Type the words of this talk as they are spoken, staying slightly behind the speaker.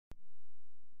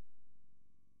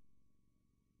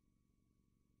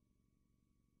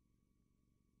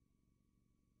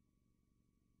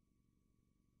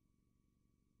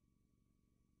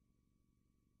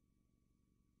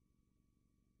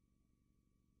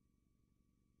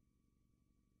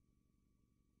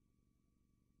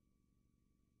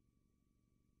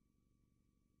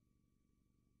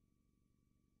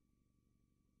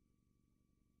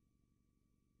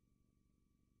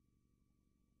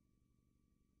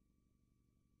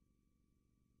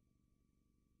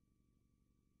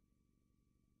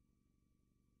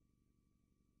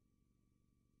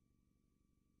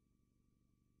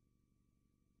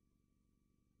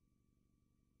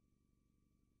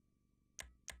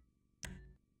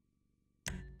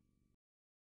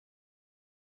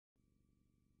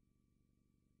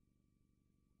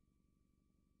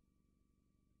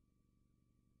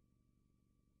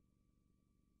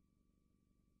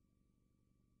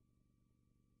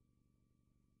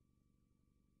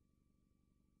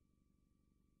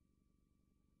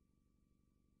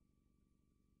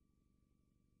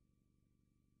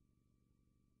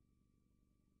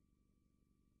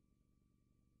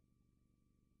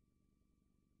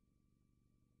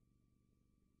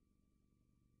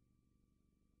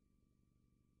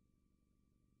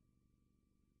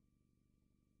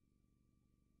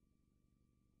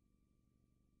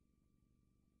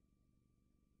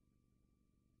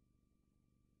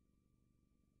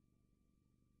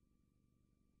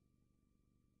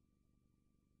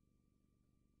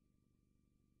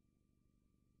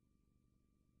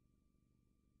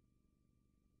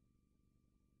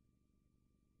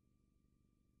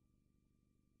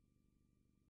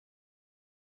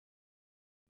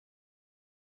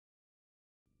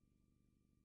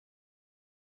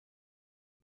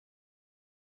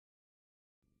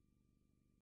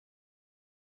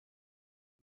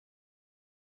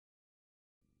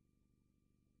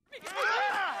Get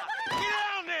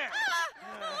down there!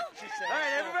 All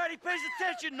right, everybody pays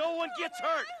attention. No one gets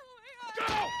hurt. Go!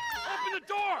 Open the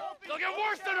door! They'll get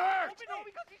worse than hurt!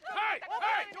 Hey!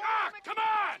 Come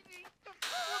on!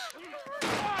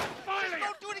 Oh, finally!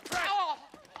 Don't do anything!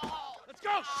 Let's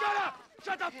go! Shut up!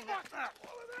 Shut the fuck up!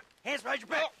 Hands behind your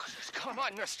back. Come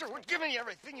on, mister. We're giving you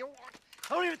everything you want.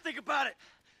 Don't even think about it.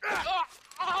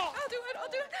 I'll do it. Oh,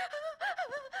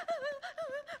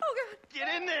 God. Get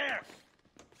in there.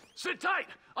 Sit tight!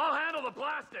 I'll handle the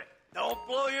blasting! Don't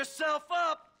blow yourself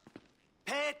up.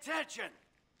 Pay attention.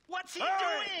 What's he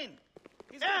Hurry. doing?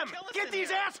 He's gonna kill us Get in these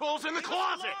here. assholes in the Leave us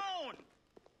closet! alone.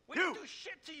 We You. didn't do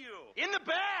shit to you. In the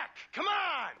back! Come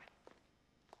on!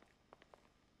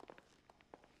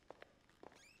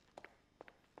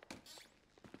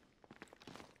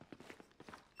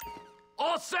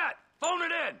 All set! Phone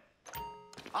it in!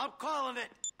 I'm calling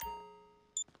it.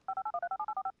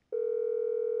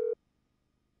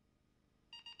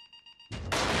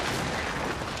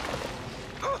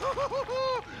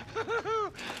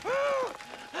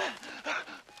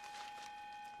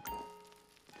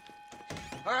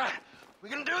 All right, we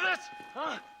gonna do this?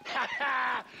 Huh?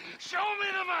 Show me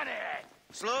the money!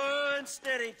 Slow and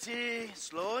steady, T.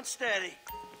 Slow and steady.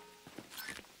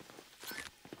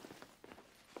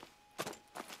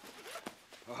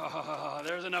 Oh,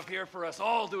 there's enough here for us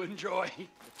all to enjoy.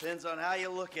 Depends on how you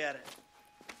look at it.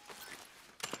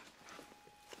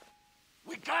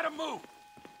 We gotta move!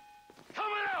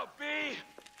 Coming out, B!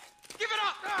 Give it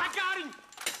up! I got him!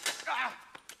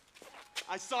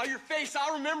 I saw your face.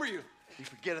 I'll remember you. You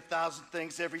forget 1,000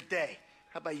 things every day.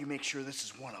 How about you make sure this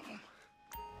is one of them?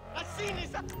 I seen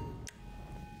his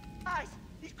eyes.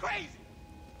 He's crazy.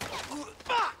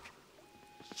 Fuck!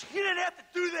 You didn't have to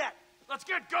do that. Let's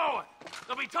get going!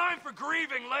 There'll be time for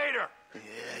grieving later!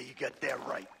 Yeah, you got that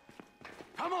right.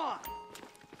 Come on!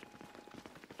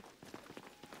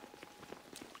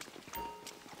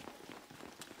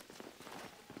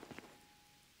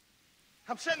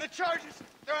 I'm setting the charges.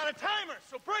 They're on a timer,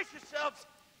 so brace yourselves.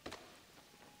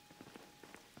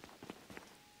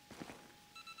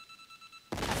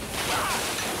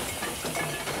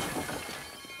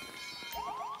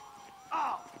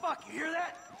 Oh, fuck, you hear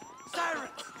that?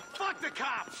 Sirens! Fuck the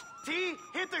cops! T,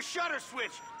 hit the shutter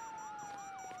switch!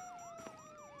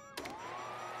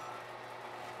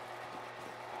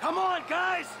 Come on,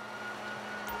 guys!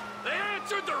 They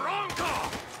answered the wrong call!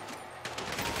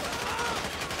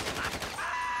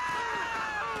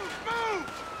 Move!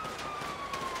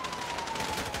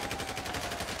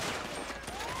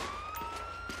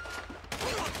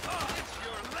 It's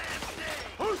your last day!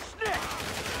 Who's next?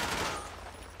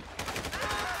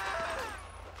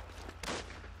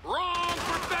 Wrong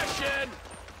profession!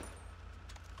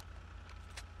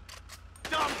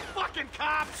 Dumb fucking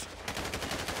cops!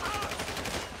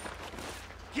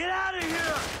 Get out of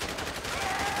here!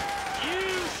 You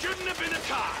shouldn't have been a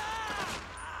cop!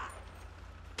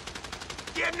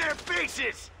 Get in their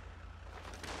faces!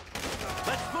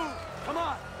 Let's move! Come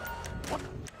on!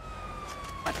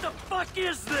 What the fuck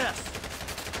is this?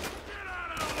 Get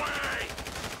out of the way!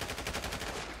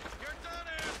 You're done,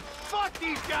 asshole! Fuck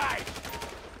these guys!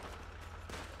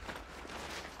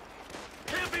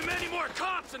 Can't be many more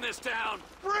cops in this town!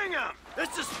 Bring them!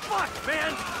 This is fucked,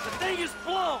 man! The thing is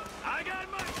blown! I got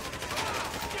my...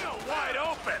 Still wide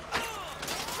open!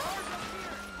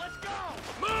 Let's go!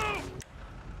 Move!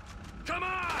 Come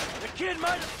on! The kid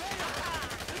might have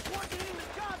failed! This wasn't in the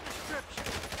job description!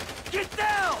 Get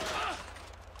down!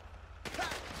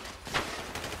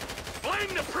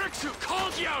 Blame the pricks who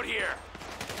called you out here!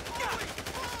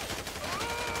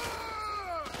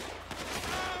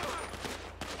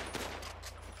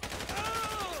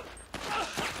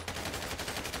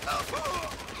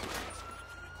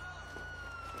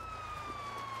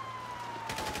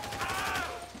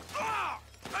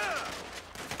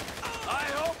 I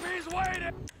hope he's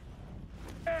waiting!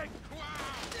 Knock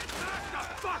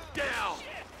the fuck down!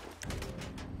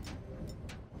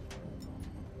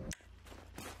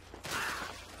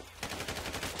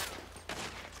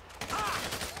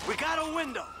 We got a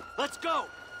window! Let's go!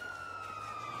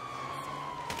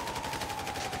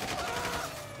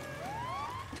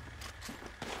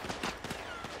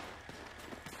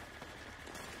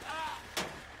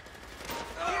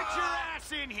 Get your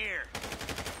ass in here!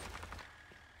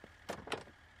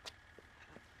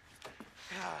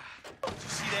 Did you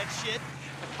see that shit?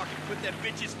 Fucking put that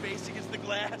bitch's face against the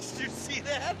glass. Did you see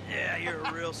that? Yeah, you're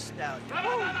a real stout. Fuck,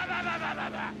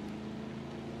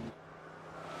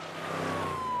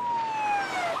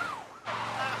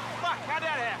 how'd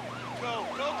that happen? Go,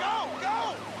 go, go,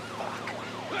 go!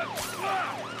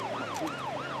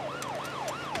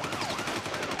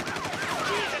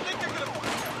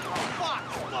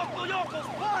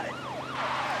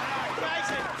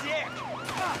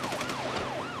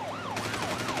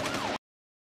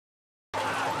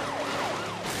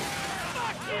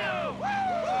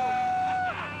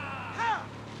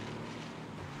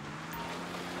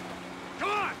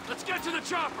 Get to the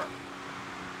chopper!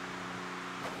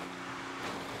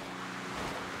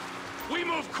 We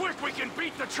move quick, we can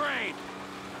beat the train!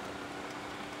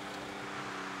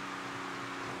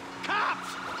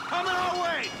 Cops! Coming our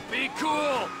way! Be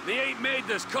cool! They ain't made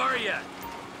this car yet.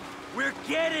 We're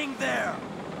getting there!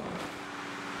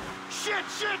 Shit,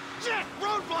 shit, shit!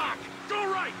 Roadblock!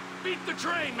 Go right! Beat the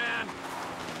train, man!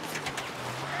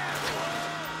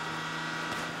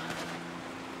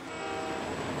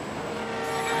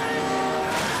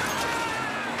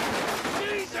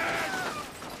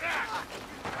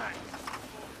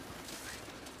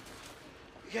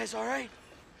 You guys all right?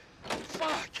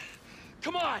 Fuck!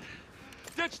 Come on!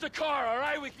 Ditch the car, all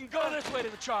right? We can go this way to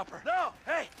the chopper. No!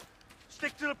 Hey!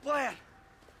 Stick to the plan!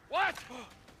 What?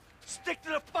 Stick to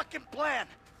the fucking plan!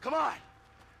 Come on!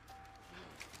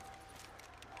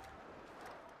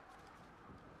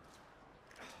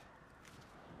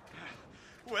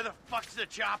 Where the fuck's the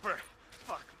chopper?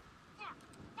 Fuck. Fuck.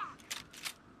 Fuck.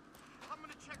 I'm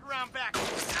gonna check around back.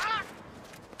 Ah!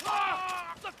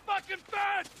 Ah! The fucking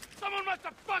fence! Someone must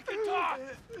have fucking talked!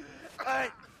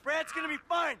 Alright, Brad's gonna be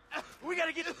fine. We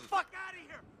gotta get the fuck out of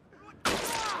here.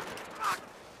 Ah, fuck.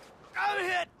 I'm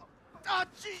hit. Oh,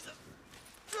 Jesus.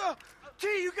 T,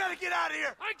 you gotta get out of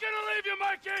here. I'm gonna leave you,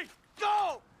 Mikey!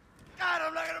 Go! God,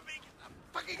 I'm not gonna make it. I'm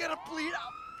fucking gonna bleed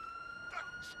out.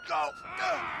 Let's go.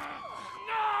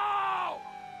 No!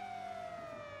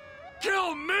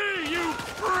 Kill me, you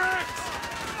pricks!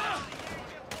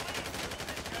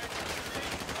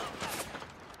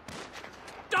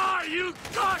 Die, you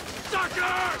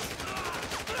cocksuckers!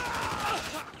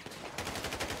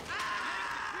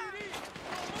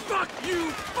 Fuck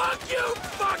you! Fuck you!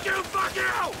 Fuck you! Fuck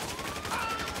you!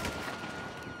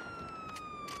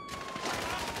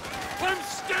 I'm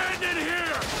standing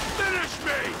here! Finish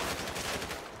me!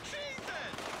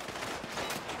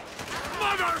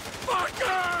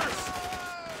 Motherfuckers!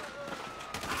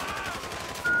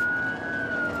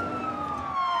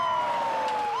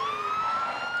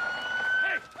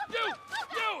 Hey, you!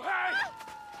 You, hey!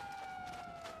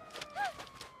 God!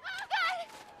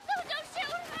 Don't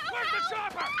shoot! Where's the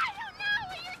chopper? I don't know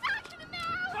what you're talking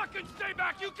about! Fucking stay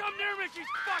back! You come near me,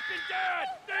 she's fucking dead!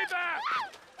 Stay back!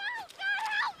 Help! God,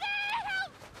 help me!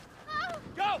 Help!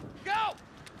 Go! Go!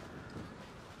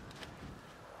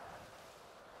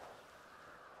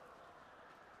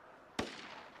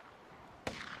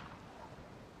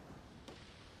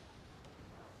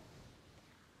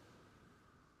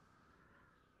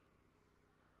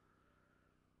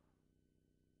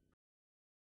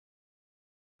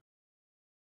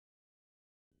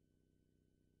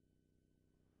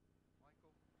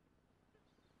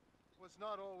 Was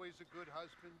not always a good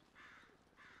husband,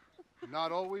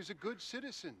 not always a good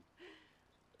citizen.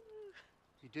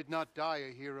 He did not die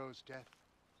a hero's death,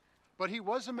 but he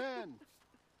was a man.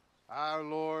 Our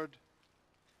Lord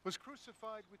was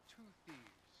crucified with two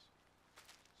thieves,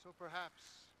 so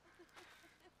perhaps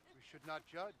we should not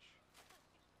judge.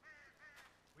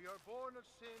 We are born of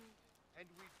sin, and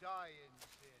we die in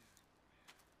sin.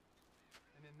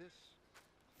 And in this,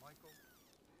 Michael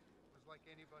was like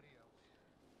anybody else.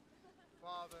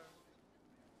 Father,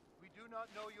 we do not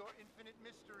know your infinite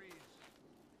mysteries,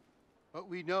 but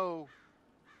we know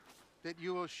that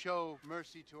you will show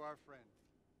mercy to our friend.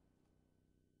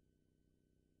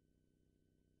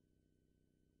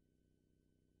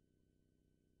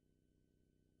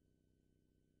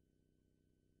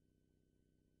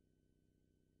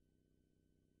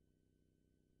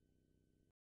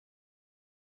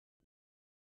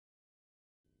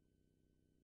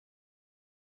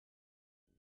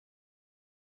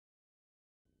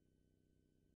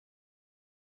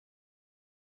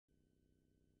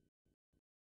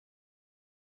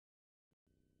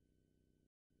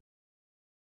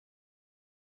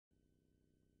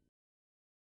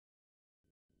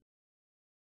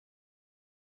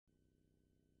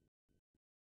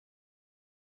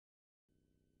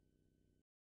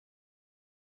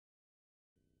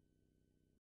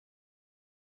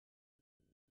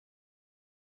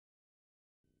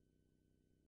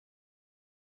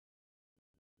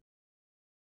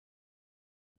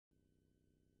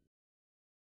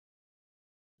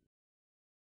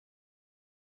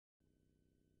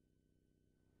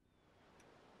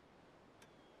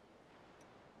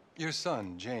 Your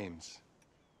son, James.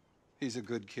 He's a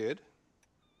good kid.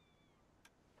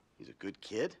 He's a good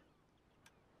kid?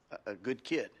 A good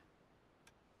kid?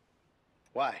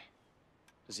 Why?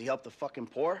 Does he help the fucking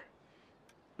poor?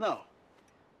 No.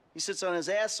 He sits on his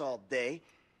ass all day,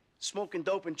 smoking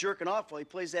dope and jerking off while he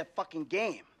plays that fucking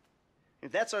game.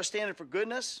 If that's our standard for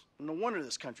goodness, no wonder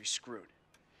this country's screwed.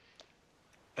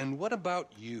 And what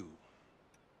about you?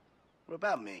 What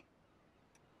about me?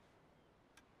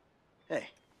 Hey.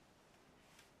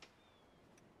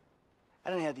 I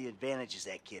didn't have the advantages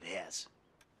that kid has.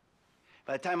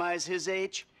 By the time I was his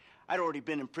age, I'd already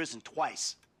been in prison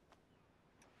twice.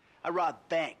 I robbed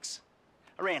banks.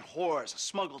 I ran whores. I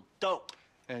smuggled dope.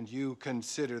 And you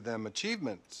consider them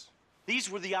achievements?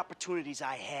 These were the opportunities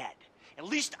I had. At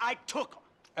least I took them.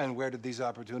 And where did these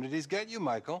opportunities get you,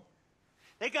 Michael?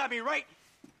 They got me right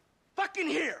fucking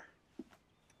here.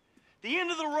 The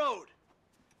end of the road.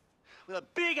 With a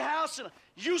big house and a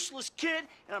useless kid,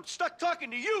 and I'm stuck talking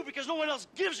to you because no one else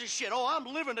gives a shit. Oh,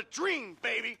 I'm living a dream,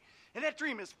 baby. And that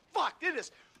dream is fucked. It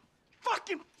is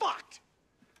fucking fucked.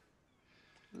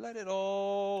 Let it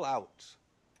all out.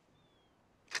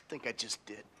 I think I just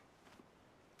did.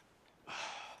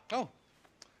 Oh,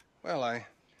 well, I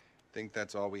think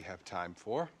that's all we have time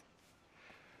for.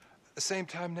 The same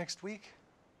time next week?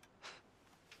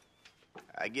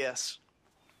 I guess.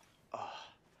 Oh.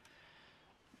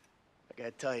 I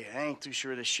gotta tell you, I ain't too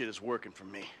sure this shit is working for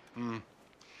me.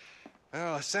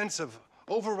 Well, a sense of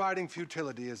overriding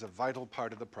futility is a vital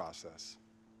part of the process.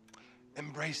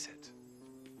 Embrace it.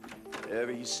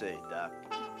 Whatever you say, Doc.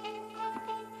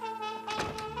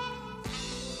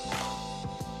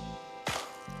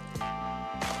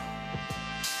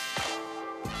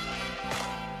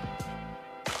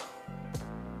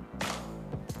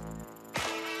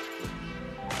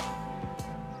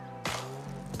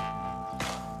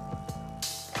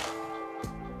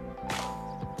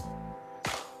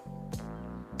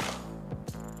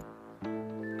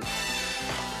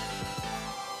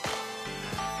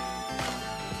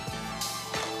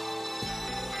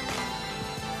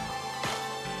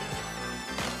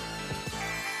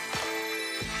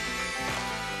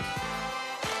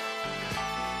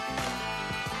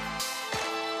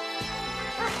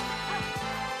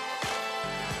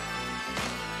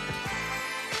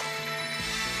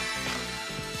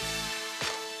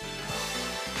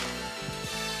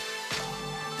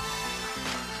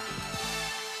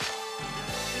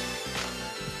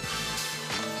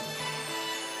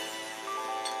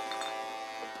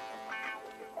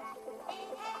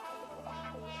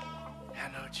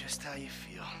 Just how you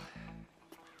feel.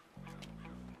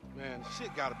 Man,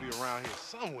 shit gotta be around here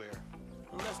somewhere.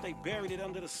 Unless they buried it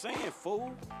under the sand,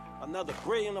 fool. Another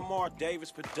brilliant Lamar Davis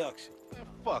production. Man,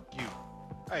 fuck you.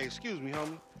 Hey, excuse me,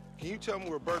 homie. Can you tell me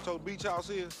where Berto Beach House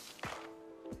is?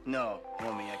 No,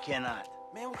 homie, I cannot.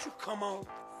 Man, would you come on?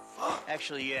 Fuck.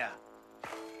 Actually, yeah.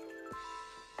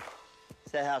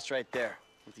 It's that house right there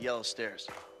with the yellow stairs.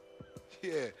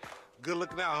 Yeah, good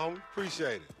looking out, homie.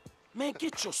 Appreciate it. Man,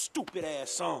 get your stupid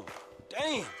ass on.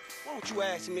 Damn, why don't you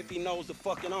ask him if he knows the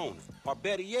fucking owner? Or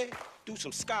better yet, do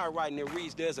some skywriting that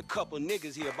reads there's a couple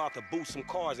niggas here about to boost some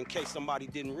cars in case somebody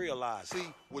didn't realize. See,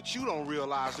 what you don't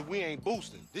realize is we ain't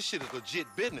boosting. This shit is legit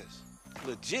business.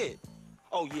 Legit?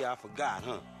 Oh yeah, I forgot,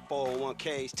 huh?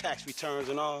 401ks, tax returns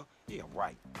and all? Yeah,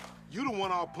 right. You the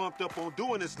one all pumped up on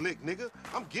doing this lick, nigga.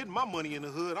 I'm getting my money in the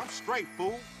hood. I'm straight,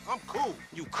 fool. I'm cool.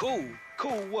 You cool?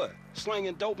 Cool what?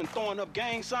 Slinging dope and throwing up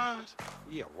gang signs?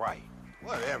 Yeah, right.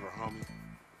 Whatever, homie.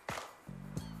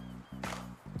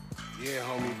 Yeah,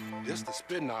 homie. This the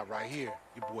spin knot right here.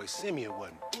 Your boy Simeon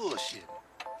wasn't bullshitting.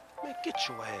 Man, get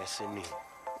your ass in there.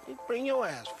 Hey, bring your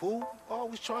ass, fool.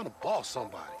 Always trying to boss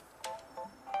somebody.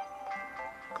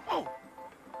 Come on.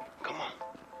 Come on.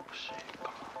 Shit,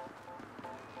 come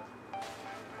on.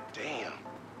 Damn.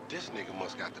 This nigga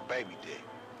must got the baby dick.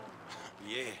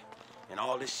 Yeah. And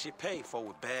all this shit paid for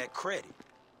with bad credit.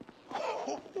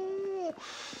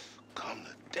 Come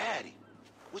to daddy.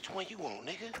 Which one you want,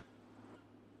 nigga?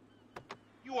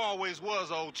 You always was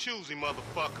old choosy,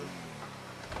 motherfucker.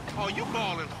 Oh, you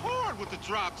ballin' hard with the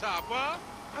drop top, huh?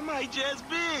 I might just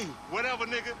be. Whatever,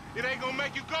 nigga. It ain't gonna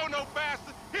make you go no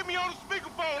faster. Hit me on the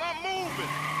speakerphone. I'm moving.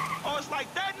 Oh, it's like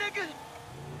that, nigga?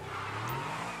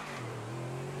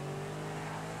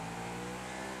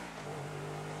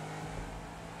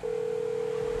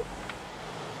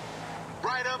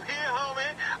 Right up here,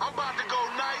 homie. I'm about to go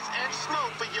nice and slow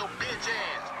for your bitch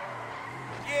ass.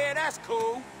 Yeah, that's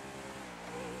cool.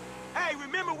 Hey,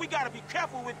 remember, we gotta be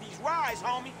careful with these rides,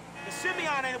 homie. The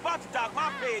Simeon ain't about to dock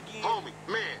my pay again. Homie,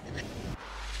 man,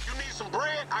 you need some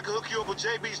bread? I can hook you up with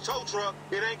JB's tow truck.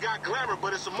 It ain't got glamour,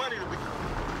 but it's some money to be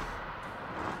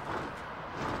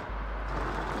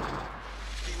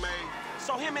made.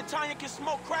 So him and Tanya can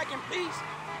smoke crack in peace?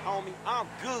 Homie, I'm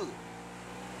good.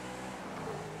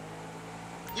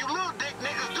 You little dick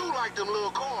niggas do like them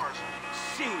little cars.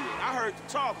 Shit, I heard the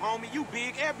talk, homie. You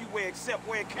big everywhere except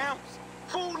where it counts.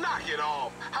 Fool, knock it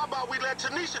off. How about we let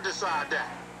Tanisha decide that?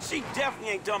 She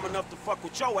definitely ain't dumb enough to fuck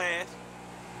with your ass.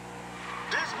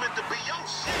 This meant to be your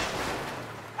shit.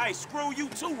 Hey, screw you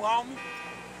too, homie.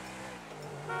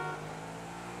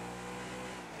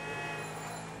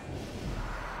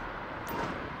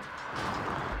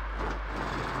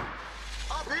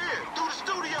 Up here, through the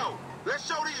studio. Let's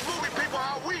show these movie people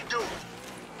how we do.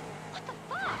 What the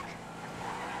fuck?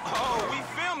 Oh, we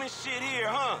filming shit here,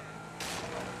 huh?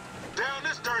 Down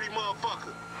this dirty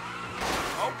motherfucker.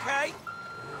 Okay.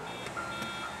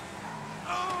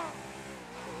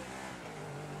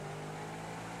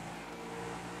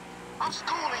 I'm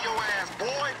schooling your ass,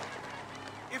 boy.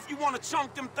 If you want to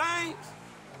chunk them things.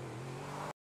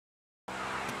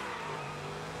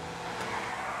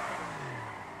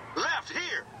 Left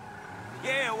here.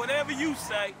 Yeah, whatever you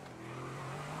say.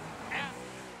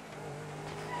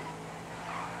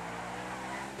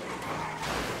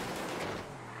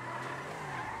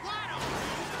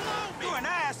 You're an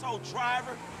asshole,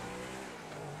 driver.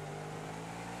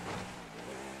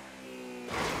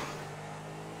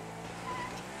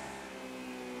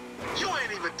 You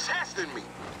ain't even testing me.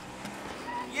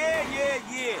 Yeah.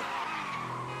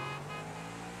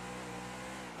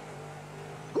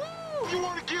 Woo! You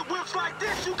wanna get whips like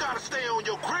this, you gotta stay on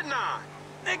your gridiron.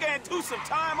 Nigga ain't do some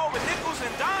time over nickels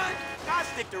and dimes. I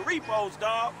stick to repos,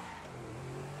 dog.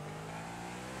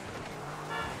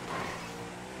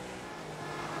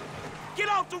 Get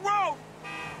off the road!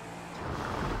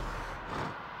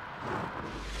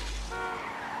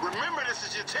 Remember, this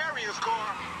is your Terrier's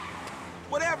car.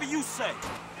 Whatever you say.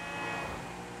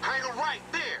 Hang a right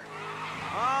there.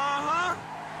 Uh-huh.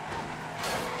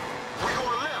 We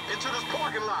going left into this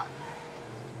parking lot.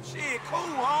 Shit, cool,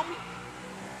 homie.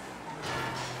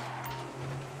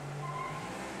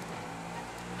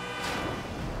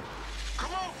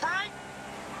 Come on, Frank.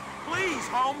 Please,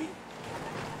 homie.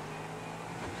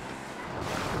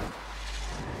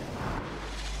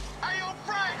 Hey, yo,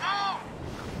 Frank, oh!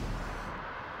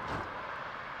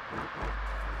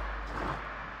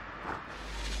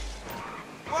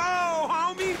 Whoa,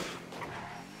 homie!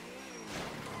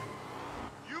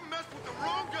 You messed with the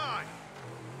wrong guy.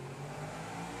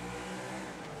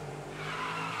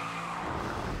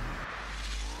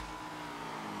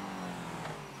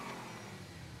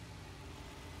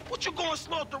 What you going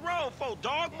slow up the road for,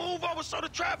 dog? Move over so the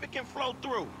traffic can flow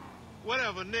through.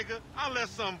 Whatever, nigga. I'll let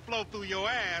something flow through your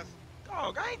ass.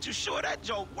 Dog, I ain't too sure that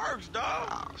joke works, dog.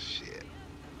 Oh, shit.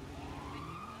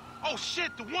 Oh,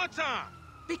 shit, the one time.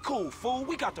 Be cool, fool.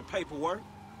 We got the paperwork.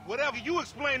 Whatever, you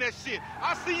explain that shit.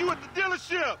 I'll see you at the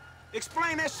dealership.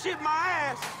 Explain that shit my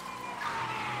ass.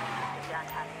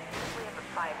 Downtown. We have a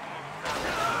 510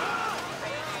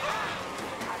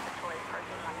 depository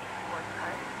parking on the sports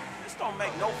card. This don't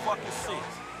make no fucking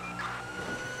sense.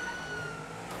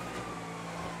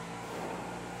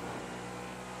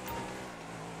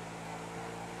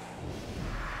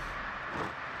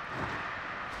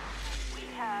 We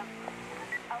have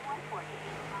a 140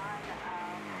 on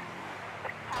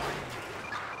Howard Street.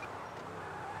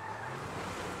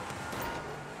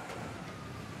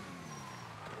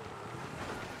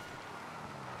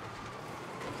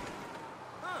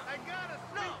 I got a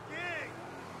sneak gig.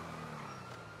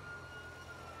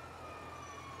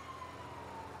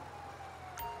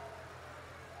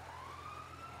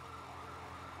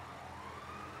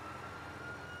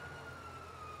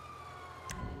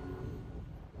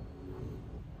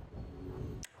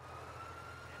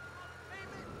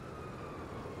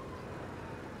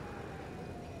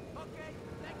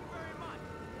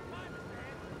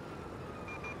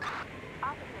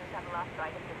 Officers have lost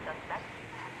sight of the suspect.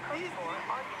 Code 4,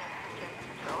 all units return to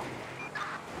patrol.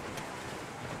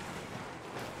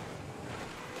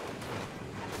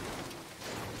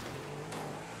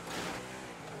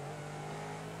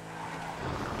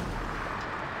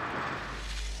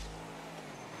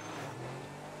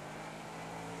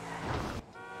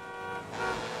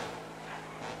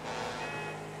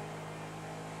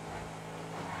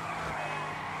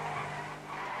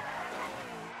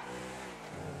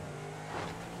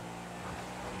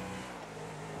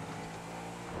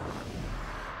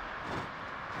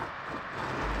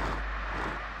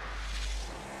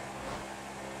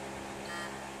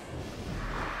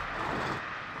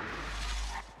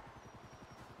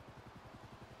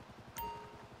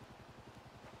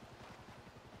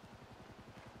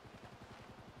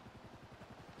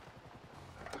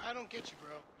 I don't get you,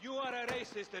 bro. You are a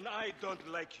racist and I don't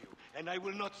like you. And I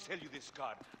will not sell you this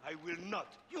car. I will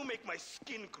not. You make my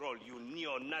skin crawl, you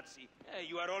neo-Nazi.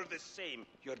 You are all the same.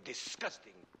 You're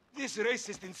disgusting. This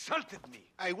racist insulted me.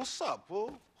 Hey, what's up,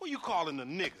 fool? Who you calling a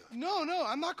nigga? No,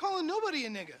 I'm not calling nobody a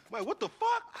nigga. Wait, what the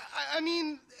fuck? I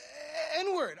mean,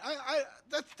 N-word.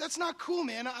 That's not cool,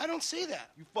 man. I don't say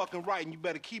that. You fucking right, and you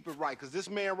better keep it right, because this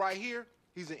man right here,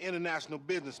 He's an international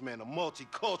businessman, a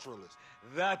multiculturalist.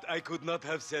 That I could not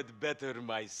have said better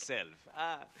myself.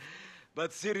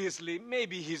 But seriously,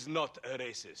 maybe he's not a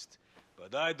racist.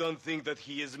 But I don't think that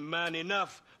he is man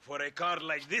enough for a car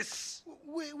like this.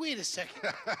 Wait a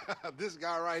second. This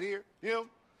guy right here, him,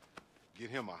 get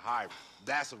him a hybrid.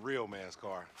 That's a real man's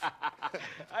car.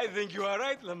 I think you are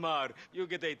right, Lamar. You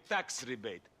get a tax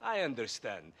rebate. I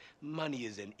understand. Money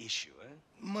is an issue, eh?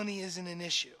 Money isn't an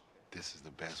issue. This is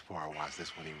the best part. Watch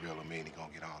this when he reel him in. He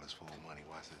gonna get all his full money.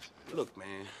 Watch this. Look,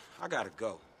 man, I gotta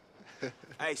go.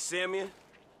 Hey, Simeon,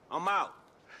 I'm out.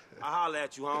 I'll holler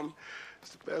at you, homie.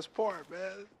 It's the best part,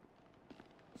 man.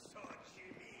 So,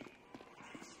 Jimmy,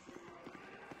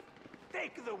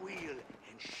 take the wheel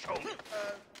and show me.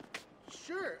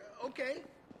 Sure, okay.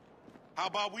 How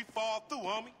about we fall through,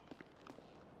 homie?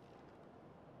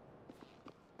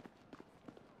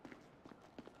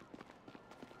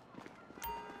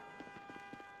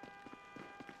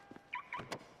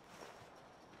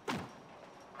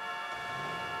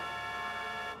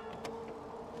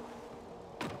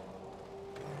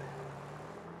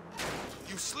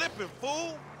 You slipping,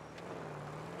 fool!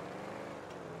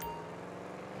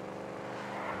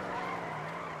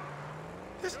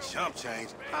 This chump change,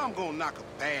 I'm gonna knock a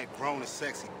bad, grown and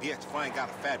sexy bitch if I ain't got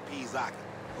a fat piece-ocking.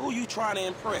 Who you trying to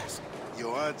impress?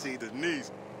 Your auntie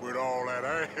Denise, with all that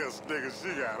ass, nigga,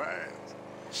 she got ass.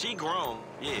 She grown,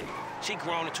 yeah. She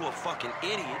grown into a fucking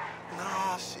idiot.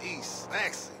 Nah, she's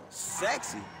sexy.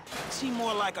 Sexy? She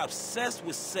more like obsessed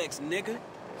with sex, nigga.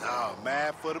 Nah,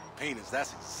 mad for the penis.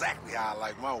 That's exactly how I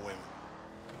like my women.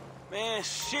 Man,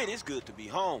 shit, it's good to be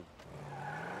home.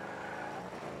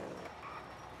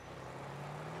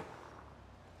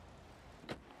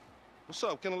 What's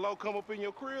up? Can a low come up in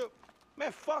your crib?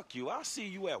 Man, fuck you. I'll see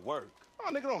you at work.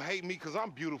 Oh, nigga, don't hate me because I'm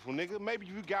beautiful, nigga. Maybe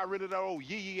if you got rid of that old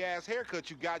yee-yee-ass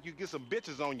haircut you got, you get some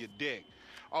bitches on your dick.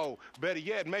 Oh, better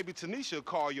yet, maybe Tanisha will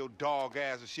call your dog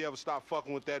ass if she ever stop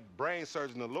fucking with that brain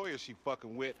surgeon, the lawyer she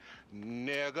fucking with.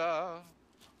 Nigga.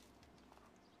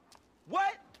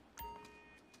 What?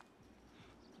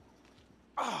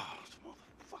 Oh,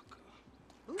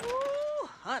 motherfucker. Ooh,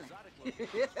 honey.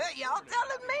 Y'all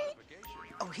telling me?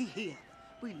 Oh, he here.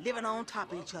 We living on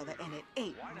top of each other, and it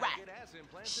ain't right.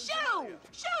 Shoo!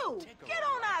 Shoo! Get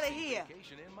on out of here.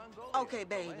 Okay,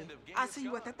 baby. I'll see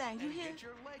you at the thing. You hear?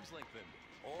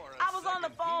 I was on the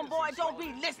phone, boy. Don't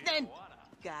be listening.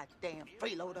 Goddamn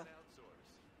freeloader.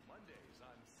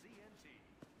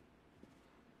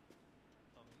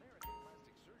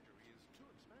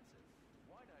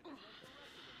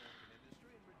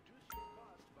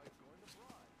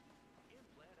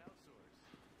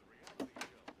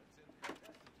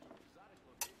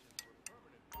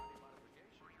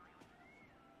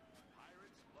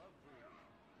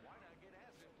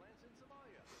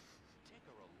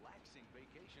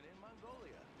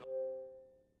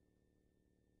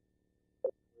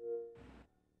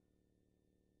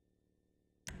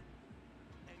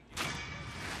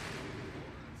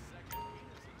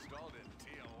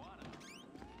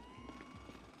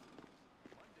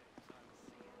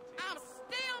 I'm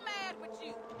still mad with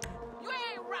you. You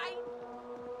ain't right.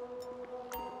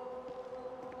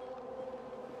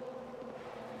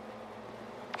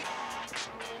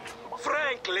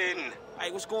 Franklin!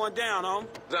 Hey, what's going down, home?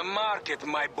 The market,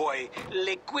 my boy.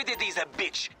 Liquidity's a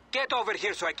bitch. Get over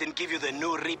here so I can give you the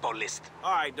new repo list.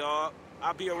 All right, dog.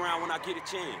 I'll be around when I get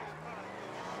a chance.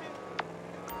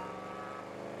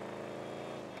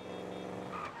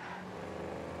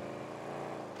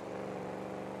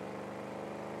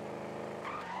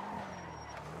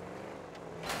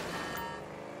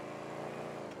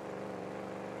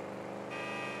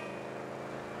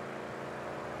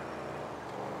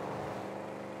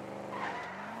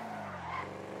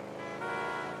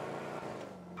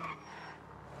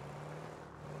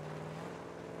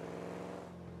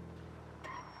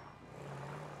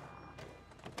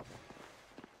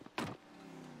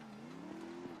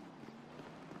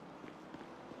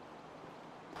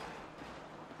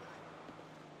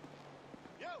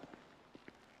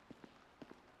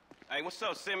 Hey, what's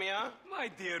up, Simeon? My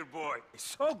dear boy,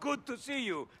 so good to see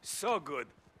you. So good.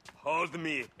 Hold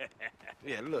me.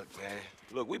 Yeah, look, man.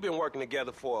 Look, we've been working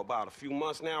together for about a few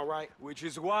months now, right? Which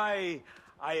is why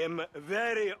I am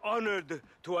very honored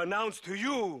to announce to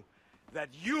you that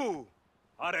you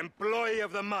are Employee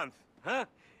of the Month. Huh?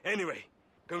 Anyway,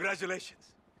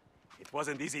 congratulations. It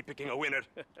wasn't easy picking a winner.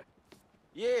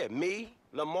 Yeah, me,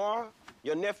 Lamar,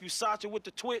 your nephew Sacha with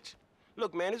the Twitch.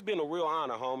 Look, man, it's been a real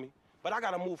honor, homie. But I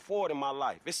gotta move forward in my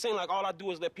life. It seems like all I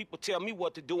do is let people tell me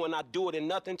what to do, and I do it, and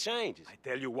nothing changes. I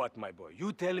tell you what, my boy.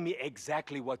 You tell me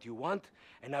exactly what you want,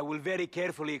 and I will very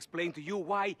carefully explain to you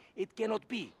why it cannot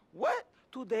be. What?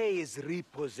 Today is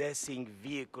repossessing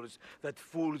vehicles that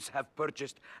fools have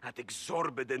purchased at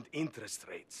exorbitant interest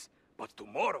rates. But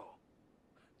tomorrow,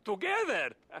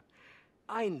 together,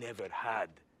 I never had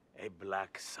a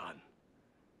black son.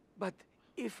 But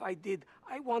if I did,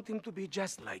 I want him to be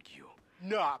just like you.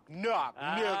 Knock, knock,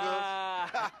 niggas.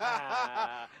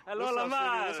 Hello, What's up,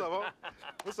 Lamar. What's up, homie?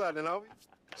 What's up, then, homie?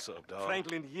 What's up, dog?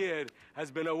 Franklin here has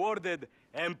been awarded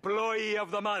Employee of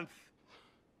the Month.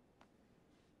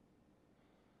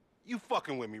 You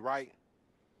fucking with me, right?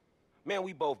 Man,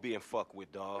 we both being fucked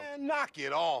with, dog. Man, knock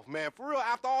it off, man. For real,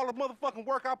 after all the motherfucking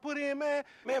work I put in, man.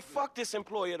 Man, fuck this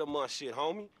Employee of the Month shit,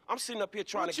 homie. I'm sitting up here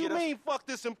trying What to you get mean, fuck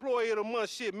this Employee of the Month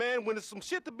shit, man? When there's some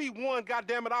shit to be won,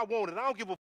 goddammit, I want it. I don't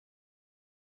give a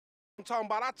I'm talking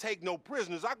about I take no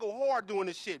prisoners. I go hard doing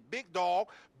this shit. Big dog,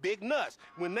 big nuts.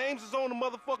 When names is on the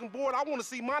motherfucking board, I want to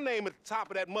see my name at the top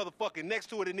of that motherfucking next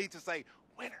to it. It needs to say,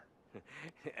 winner.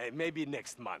 Maybe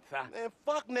next month, huh? Man,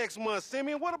 fuck next month,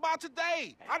 Simeon. What about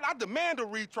today? I demand a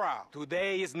retrial.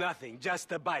 Today is nothing,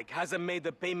 just a bike. Hasn't made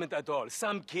a payment at all.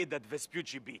 Some kid at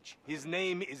Vespucci Beach. His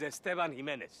name is Esteban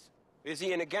Jimenez. Is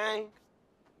he in the gang?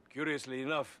 Curiously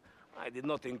enough, I did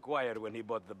not inquire when he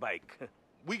bought the bike.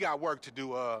 We got work to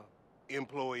do,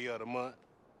 Employee of the Month.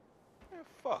 Man,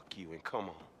 fuck you and come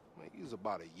on. Man, you's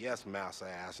about a yes-mouse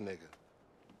ass nigga.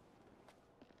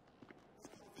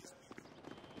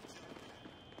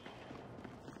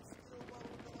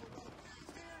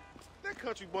 That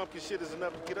country bumpkin shit is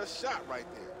enough to get us shot right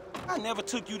there. I never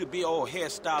took you to be old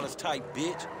hairstylist type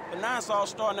bitch, but now it's all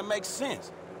starting to make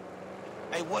sense.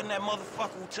 Hey, wasn't that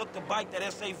motherfucker who took the bike, that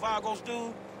S.A. Vagos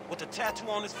dude, with the tattoo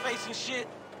on his face and shit?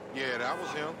 Yeah, that was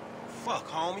him. Fuck,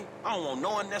 homie. I don't want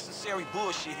no unnecessary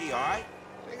bullshit here, all right?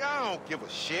 Nigga, I don't give a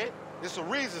shit. There's a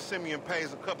reason Simeon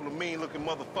pays a couple of mean-looking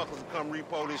motherfuckers to come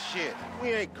repo this shit.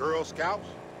 We ain't Girl Scouts.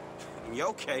 In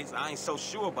your case, I ain't so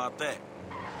sure about that.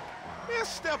 Man,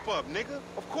 step up, nigga.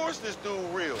 Of course this dude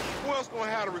real. Who else gonna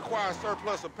have to require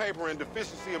surplus of paper and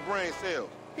deficiency of brain cells?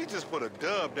 He just put a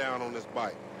dub down on this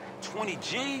bike. 20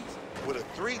 G's? With a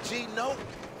 3G note?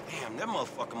 Damn, that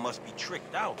motherfucker must be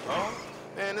tricked out, dog.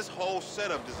 Man, this whole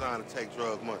setup designed to take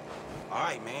drug money. All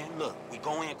right, man, look, we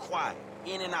go in quiet.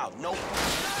 In and out, no...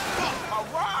 All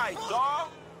right, dog.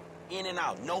 In and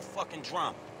out, no fucking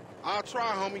drama. I'll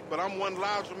try, homie, but I'm one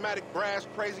loud, dramatic, brass,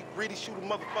 crazy, greedy, shoot a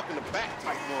motherfucker in the back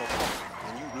type motherfucker.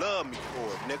 And you love me for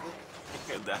it,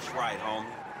 nigga. That's right,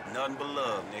 homie. Nothing but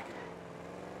love, nigga.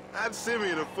 That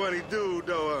Simeon a funny dude,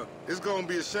 though. It's gonna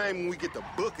be a shame when we get to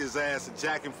book his ass and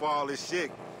jack him for all this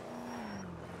shit.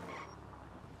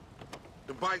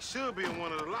 The bike should be in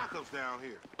one of the lockups down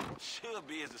here. Should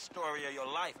be is the story of your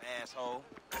life, asshole.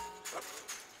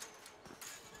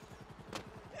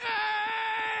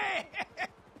 Hey! I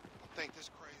think this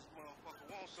crazy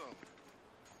motherfucker wants something.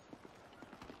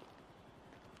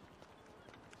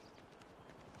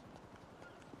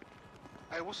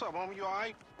 Hey, what's up, homie? You all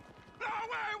right? No,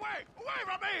 wait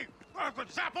from me! For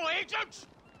example, agents!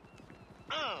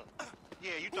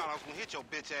 Yeah, you thought I was gonna hit your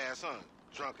bitch ass, huh?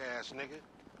 Drunk ass nigga.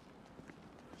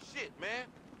 Shit, man.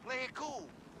 Play it cool.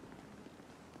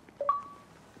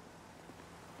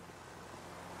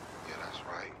 Yeah, that's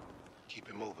right. Keep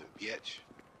it moving, bitch.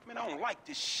 Man, I don't like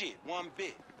this shit one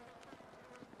bit.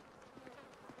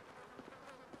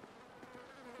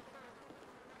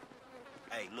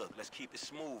 Hey, look, let's keep it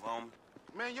smooth, homie.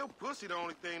 Man, your pussy the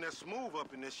only thing that's smooth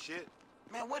up in this shit.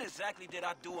 Man, what exactly did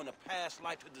I do in a past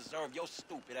life to deserve your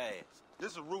stupid ass?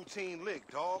 This is a routine lick,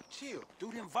 dog. Chill.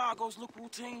 Do them Vagos look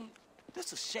routine?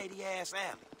 This a shady-ass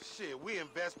alley. Shit, we in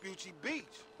Vespucci Beach.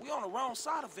 We on the wrong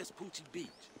side of Vespucci Beach.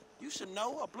 You should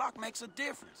know a block makes a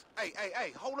difference. Hey,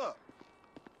 hold up.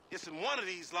 It's in one of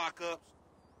these lockups.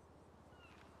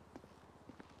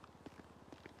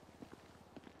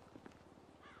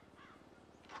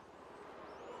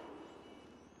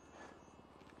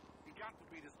 It got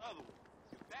to be this other one.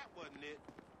 If that wasn't it...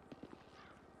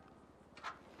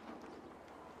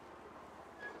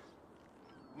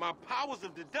 My powers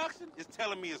of deduction is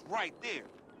telling me it's right there.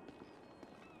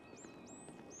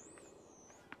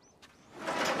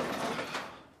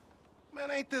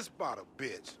 Man, ain't this about a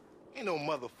bitch? Ain't no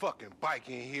motherfucking bike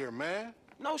in here, man.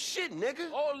 No shit, nigga.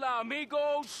 Hola,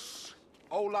 amigos.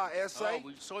 Hola, S.A.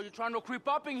 We saw you trying to creep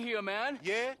up in here, man.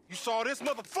 Yeah? You saw this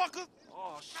motherfucker?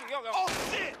 Oh, shit. Oh,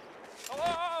 shit!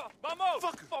 Oh, vamos!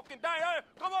 Fucking down here!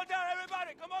 Come on down,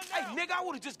 everybody! Come on down! Hey, nigga, I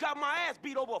would've just got my ass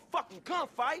beat over a fucking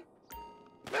gunfight.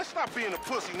 Man, stop being a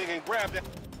pussy, nigga, and grab that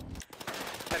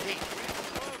heat.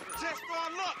 Test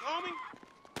our luck, homie.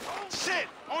 Shit,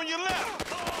 on your left.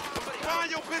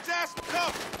 Find your bitch ass some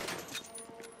cover.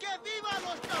 Que viva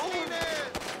los Chapines!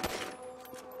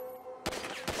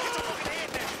 Get your fucking head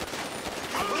down.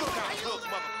 You look out, look,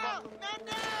 motherfucker. Man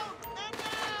down! Man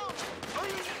down!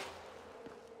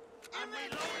 I'm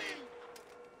reloading!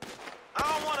 I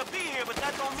don't want to be here, but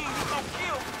that don't mean you gonna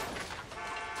kill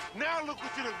me. Now look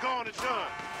what you done gone and done.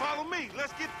 Follow me,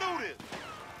 let's get through this.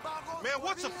 Man,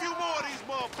 what's a few more of these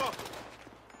motherfuckers?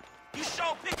 You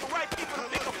sure pick the right people to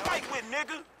pick a fight with,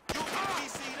 nigga. You get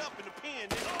PC'd up in the pen,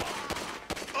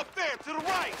 nigga. Up there, to the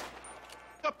right.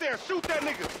 Up there, shoot that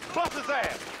nigga. Bust his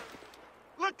ass.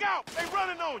 Look out, they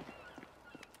running on you.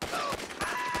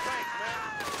 Thanks,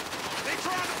 man. They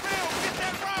trying to fail, get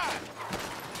that ride.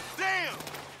 Damn.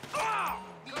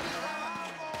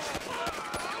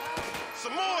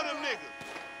 Some more of them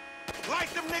niggas. Light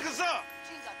them niggas up.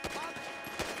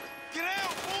 Get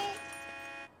out, fool.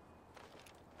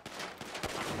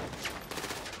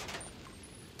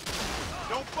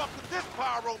 Don't fuck with this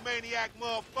pyromaniac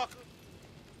motherfucker.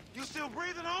 You still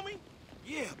breathing, homie?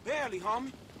 Yeah, barely,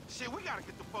 homie. Shit, we gotta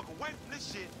get the fuck away from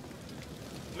this shit.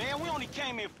 Man, we only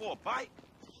came in for a bite.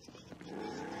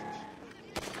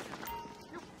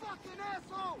 You fucking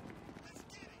asshole!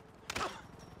 You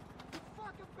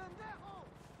fucking pendejo!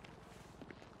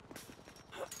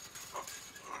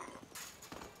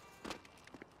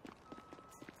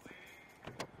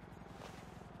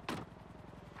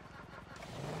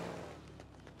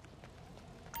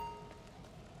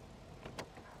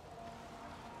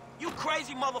 You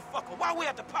crazy motherfucker. Why we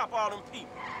have to pop all them people?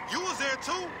 You was there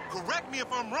too. Correct me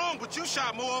if I'm wrong, but you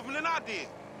shot more of them than I did.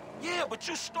 Yeah, but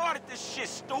you started this shit,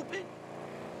 stupid.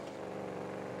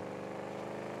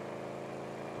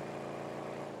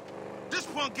 This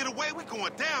punk get away, we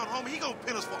going down, homie. He gonna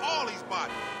pin us for all these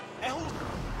bodies. And who's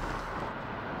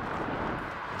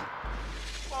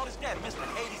fault is that, Mr.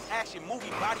 80s action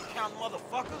movie body count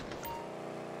motherfucker?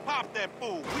 Pop that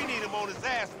fool. We need him on his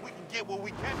ass so we can get what we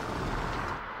can.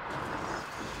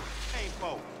 Hey,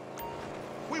 folks.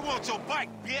 We want your bike,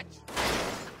 bitch.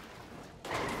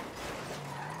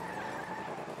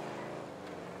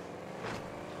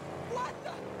 What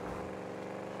the?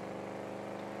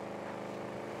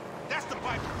 That's the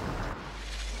bike.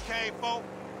 We came, folks.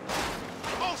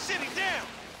 Oh, shit, he down.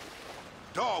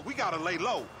 Dog, we gotta lay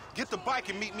low. Get the bike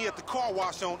and meet me at the car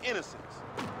wash on Innocence.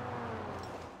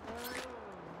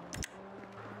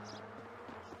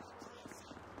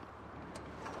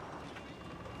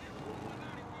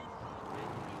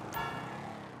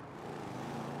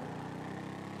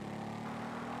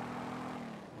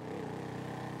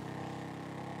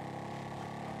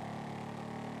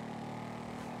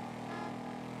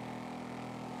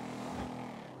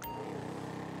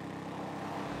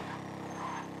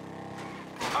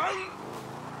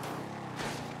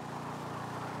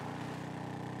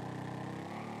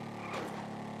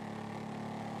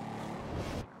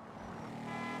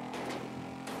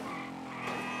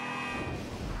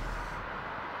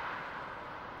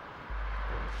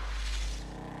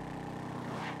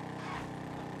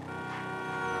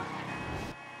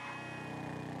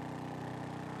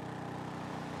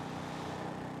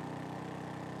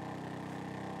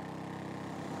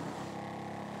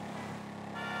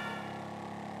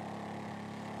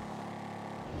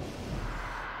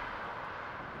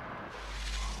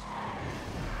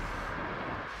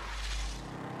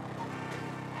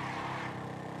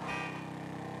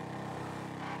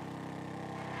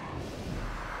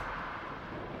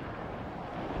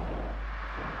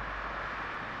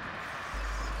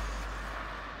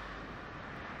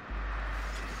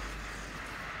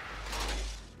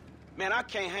 Man, I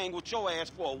can't hang with your ass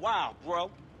for a while,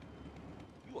 bro.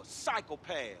 You a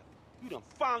psychopath. You done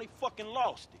finally fucking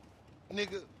lost it.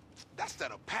 Nigga, that's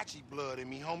that Apache blood in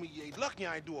me, homie. You ain't lucky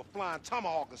I ain't do a flying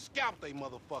tomahawk and scalp they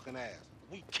motherfucking ass.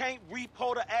 We can't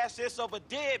repo the assets of a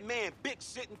dead man, big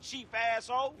sitting chief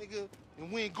asshole. Nigga,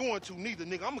 and we ain't going to neither,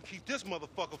 nigga. I'm gonna keep this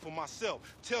motherfucker for myself.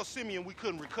 Tell Simeon we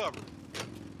couldn't recover.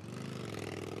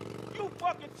 You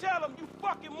fucking tell him, you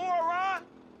fucking moron.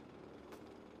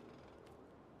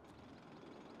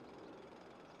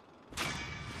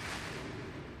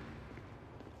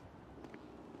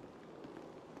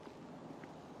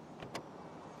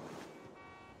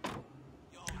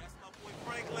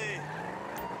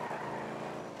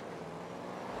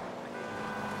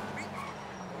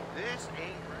 This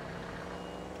ain't right.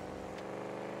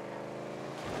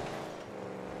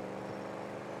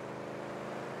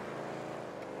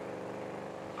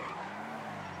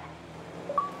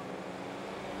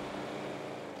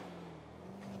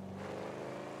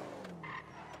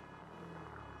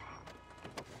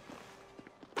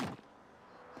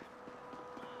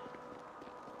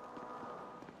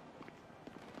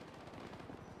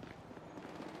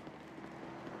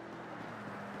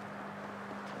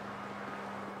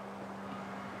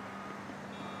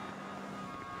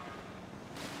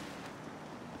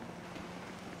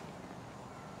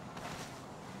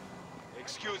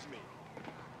 Excuse me.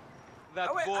 That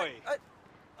Oh, wait, boy.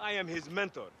 I am his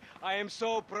mentor. I am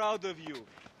so proud of you.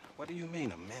 What do you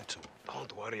mean, a mentor?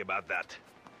 Don't worry about that.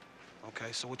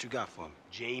 Okay, so what you got for me?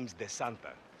 James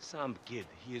DeSanta. Some kid.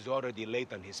 He is already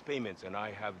late on his payments, and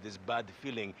I have this bad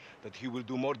feeling that he will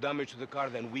do more damage to the car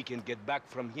than we can get back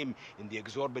from him in the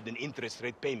exorbitant interest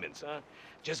rate payments, huh?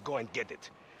 Just go and get it.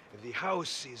 The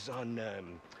house is on,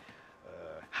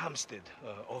 Hampstead,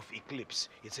 off Eclipse.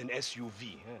 It's an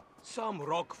SUV, huh? Some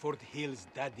Rockford Hills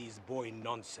daddy's boy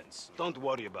nonsense. Don't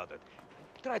worry about it.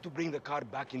 Try to bring the car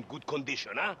back in good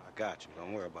condition, huh? I got you.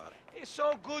 Don't worry about it. It's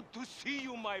so good to see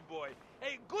you, my boy.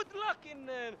 Hey, good luck in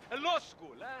law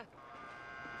school, huh?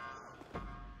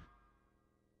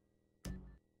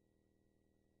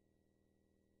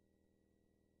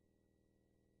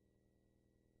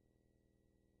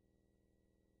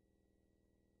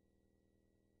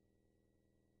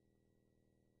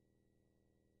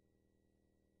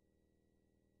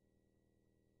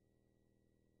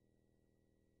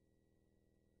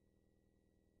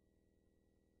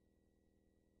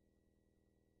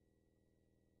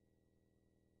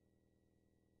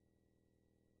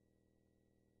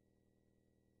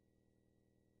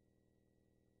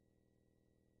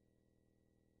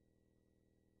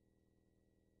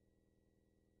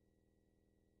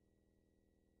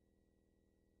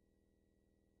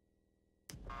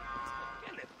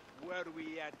 Where are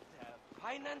we at?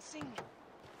 Financing?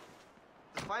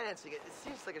 The financing, it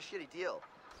seems like a shitty deal.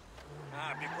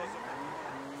 Ah, because of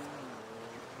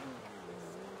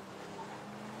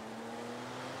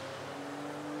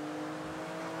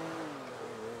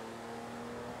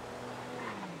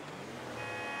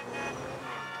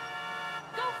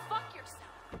Go fuck yourself.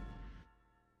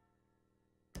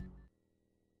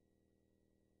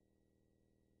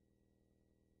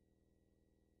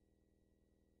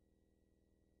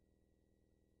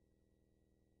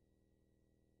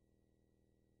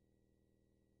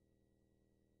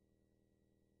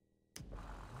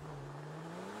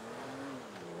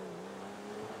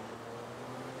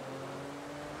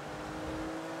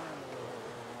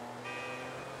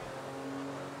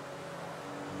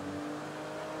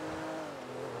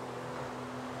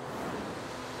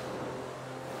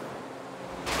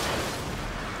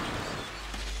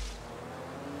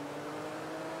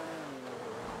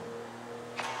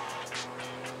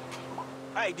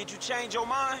 Hey, did you change your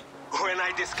mind? When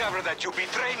I discover that you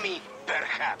betray me,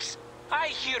 perhaps. I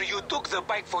hear you took the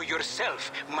bike for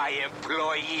yourself, my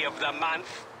employee of the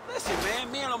month. Listen,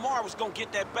 man, me and Lamar was gonna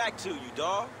get that back to you,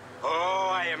 dawg. Oh,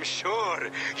 I am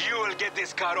sure. You will get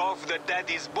this car off the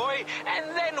daddy's boy, and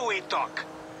then we talk.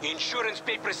 Insurance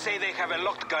papers say they have a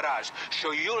locked garage,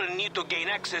 so you'll need to gain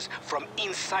access from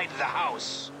inside the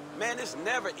house. Man, it's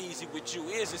never easy with you,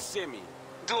 is it, Simeon?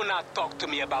 Do not talk to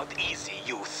me about easy,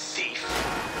 you thief.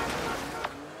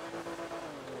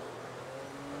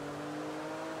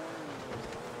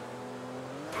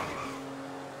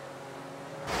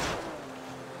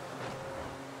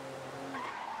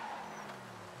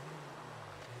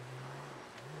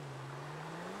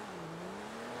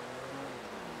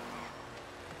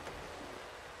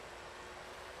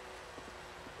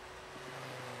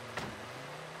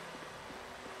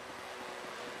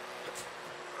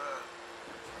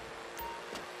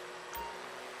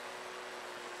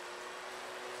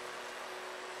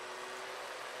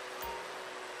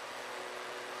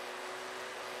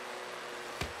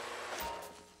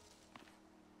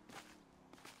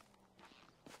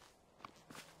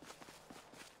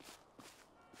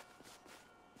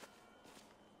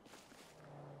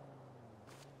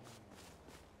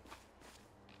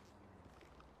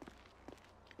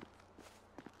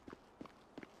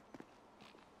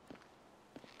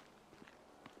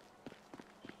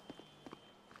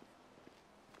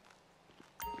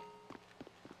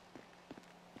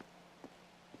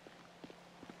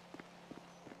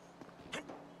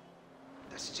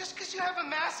 That's just because you have a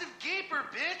massive gaper,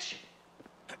 bitch.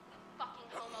 Fucking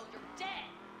homo, you're dead.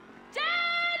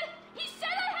 Dad! He said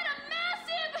I had a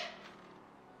massive...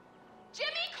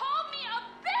 Jimmy called me a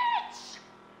bitch!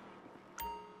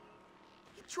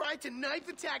 You tried to knife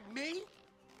attack me?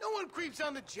 No one creeps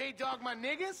on the J-Dog, my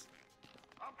niggas.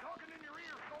 I'm talking in your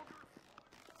ear, soldier.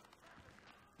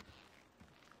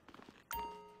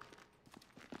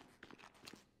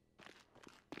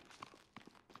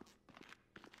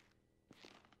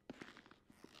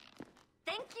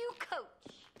 Thank you, Coach.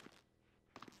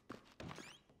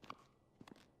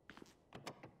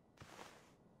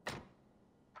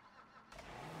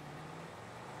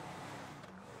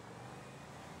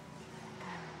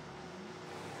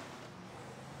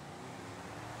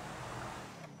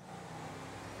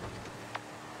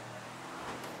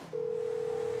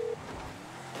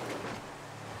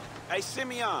 Hey,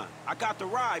 Simeon, I got the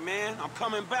ride, man. I'm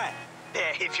coming back.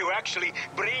 If you actually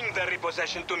bring the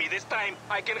repossession to me this time,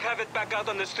 I can have it back out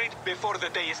on the street before the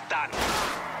day is done.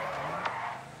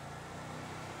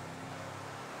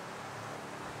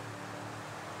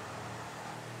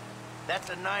 That's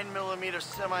a 9mm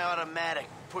semi-automatic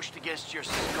pushed against your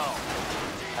skull.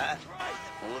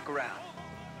 Well, look around.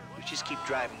 You just keep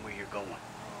driving where you're going.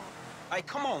 Hey,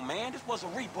 come on, man. This was a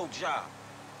repo job.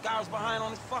 Guy was behind on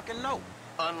his fucking note.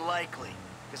 Unlikely,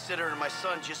 considering my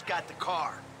son just got the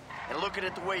car. And looking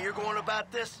at the way you're going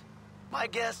about this, my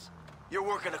guess, you're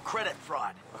working a credit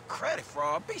fraud. A credit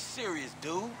fraud? Be serious,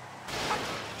 dude.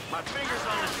 My finger's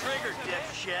on the trigger,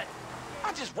 dipshit.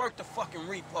 I just worked the fucking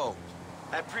repo.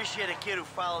 I appreciate a kid who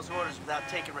follows orders without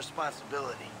taking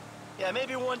responsibility. Yeah,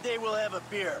 maybe one day we'll have a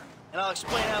beer, and I'll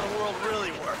explain how the world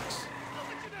really works.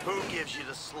 Who gives you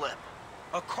the slip?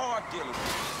 A car dealer.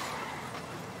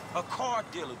 A car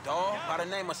dealer, dawg, by the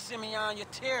name of Simeon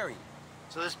Yetarian.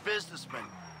 So this businessman,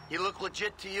 he look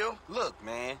legit to you? Look,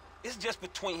 man, it's just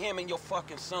between him and your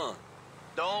fucking son.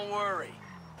 Don't worry.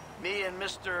 Me and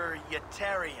Mr.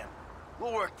 Yetarian,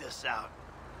 we'll work this out.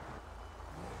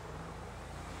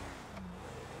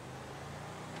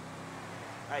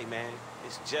 Hey, man,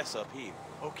 it's Jess up here.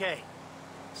 Okay,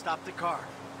 stop the car.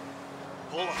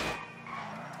 Pull up.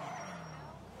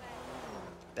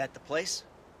 That the place?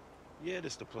 Yeah,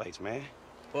 this the place, man.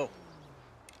 Whoa.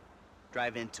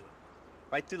 Drive into it.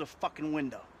 Right through the fucking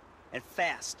window. And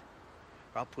fast.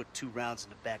 Or I'll put 2 rounds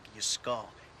in the back of your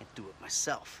skull and do it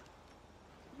myself.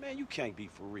 Man, you can't be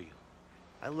for real.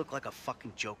 I look like a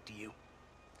fucking joke to you.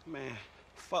 Man,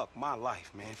 fuck my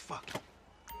life, man. Fuck.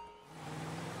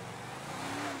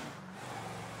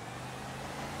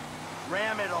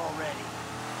 Ram it already.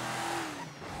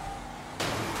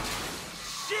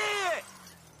 Shit!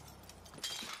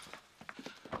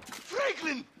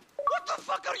 Franklin! What the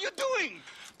fuck are you doing?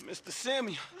 Mr.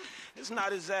 Simeon, it's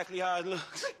not exactly how it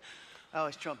looks. I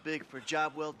always trump big for a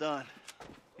job well done.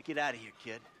 Now get out of here,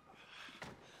 kid.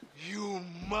 You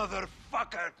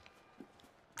motherfucker!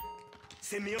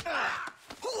 Simeon.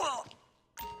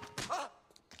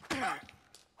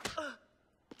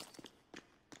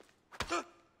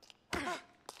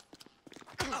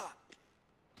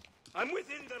 I'm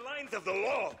within the lines of the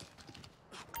law.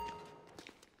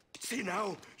 See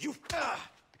now, you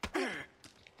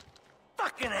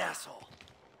fucking asshole.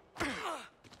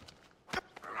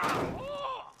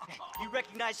 You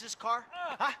recognize this car?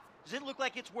 Huh? Does it look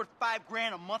like it's worth $5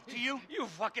 grand a month to you? You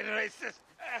fucking racist.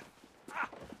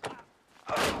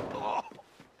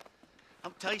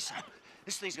 I'm telling you something.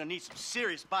 This thing's gonna need some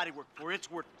serious body work for it.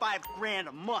 It's worth $5 grand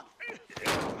a month.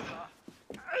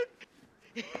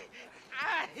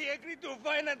 He agreed to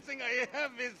financing. I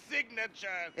have his signature.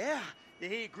 Yeah,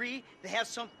 did he agree to have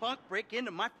some punk break into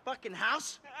my fucking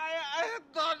house? I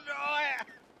don't know.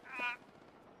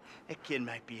 That kid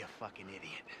might be a fucking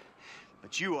idiot,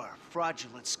 but you are a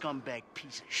fraudulent scumbag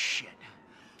piece of shit.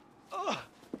 Ugh.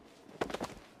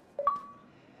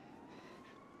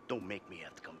 Don't make me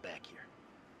have to come back here.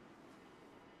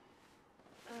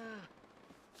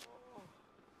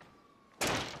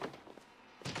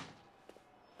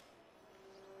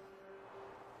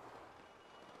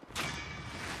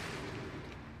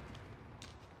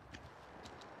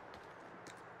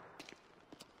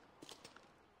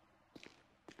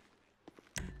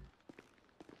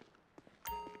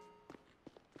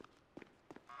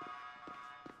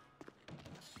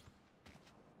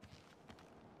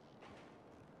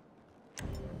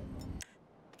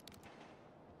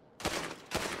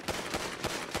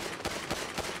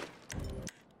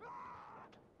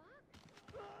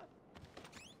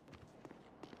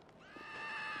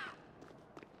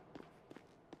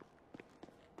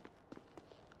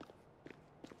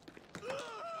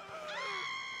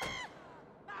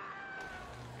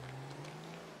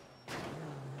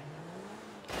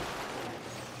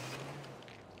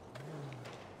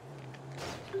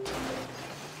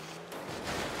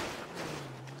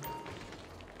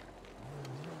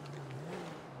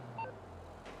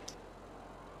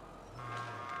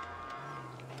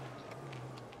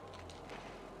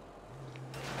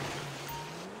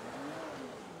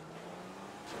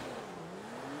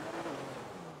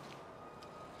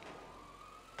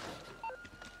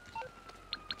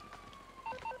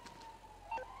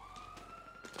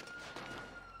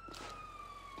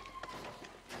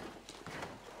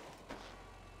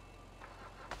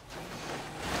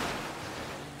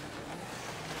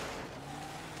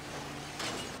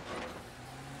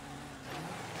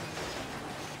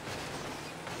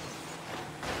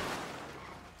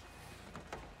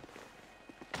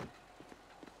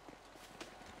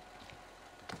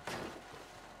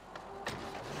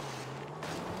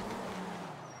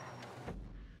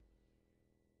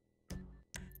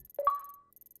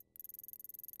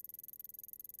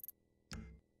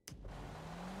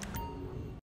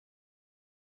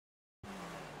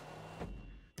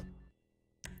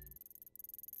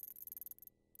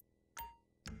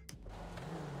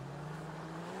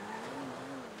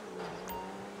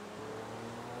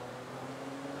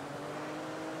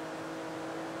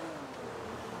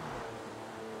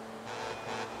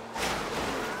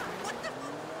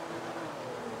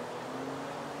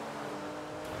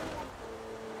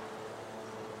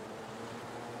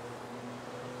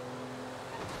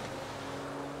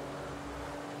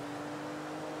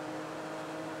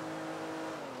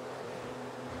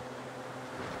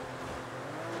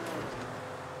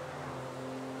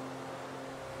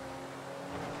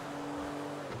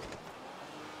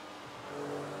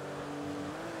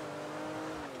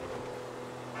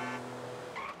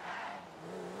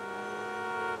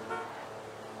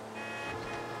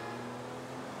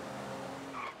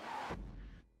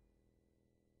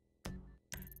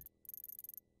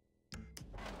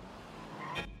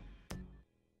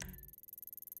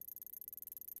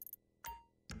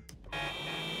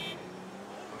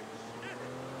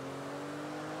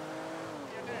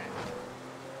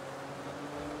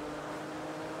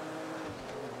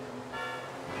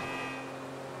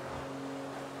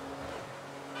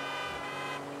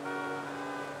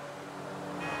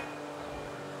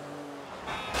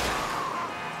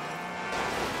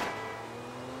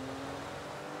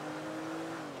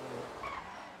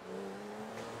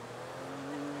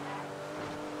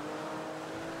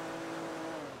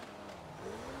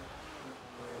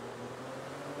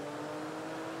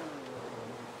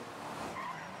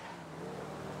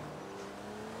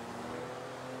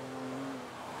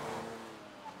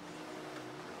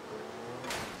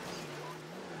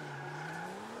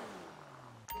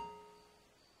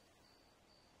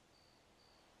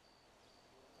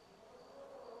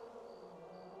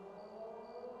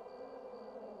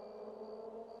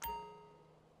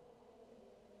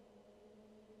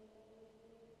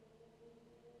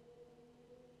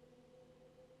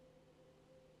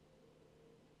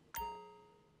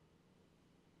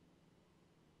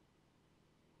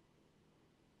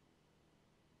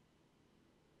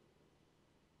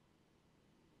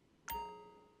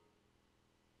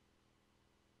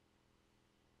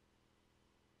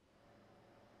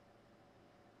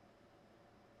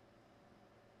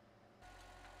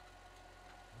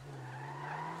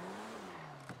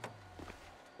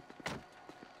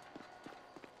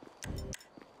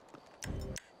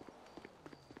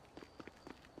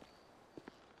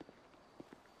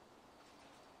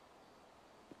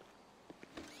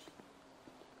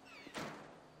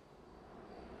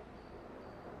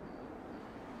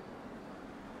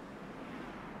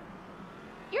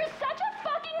 You're such a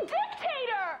fucking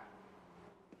dictator!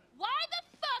 Why the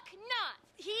fuck not?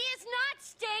 He is not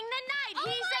staying the night. Oh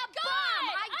He's my a God!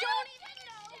 bum. I I don't don't even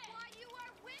know why you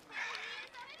are with him. He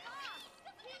is a bum.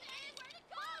 He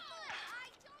is awful. I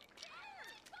don't care.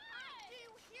 Do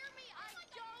you hear me? I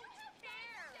don't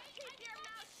care. Keep your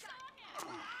mouth shut.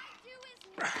 What I do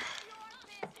is none of your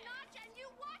business. And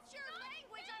you watch your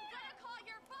language. I'm gonna call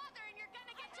your father and you're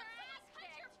gonna get your ass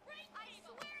kicked. I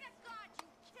swear to God,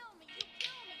 you kill me. You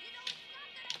kill me. You know, it's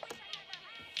not that I wish I never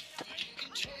had. You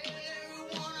can tell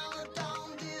everyone I'm a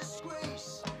dumb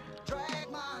disgrace. Drag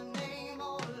my name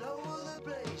all over the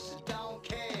place. I don't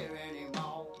care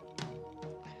anymore.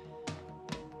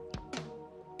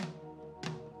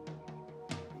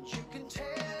 You can tell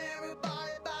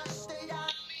everybody by the state I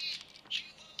live. You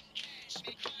won't catch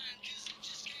me crying 'cause I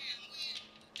just can't win.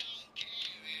 Don't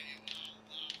care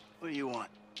anymore. What do you want?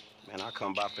 Man, I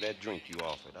come by for that drink you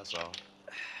offered, that's all.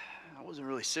 I wasn't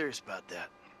really serious about that.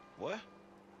 What?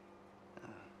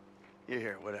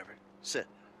 Here, whatever. Sit.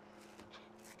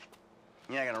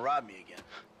 You're not gonna rob me again.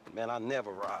 Man, I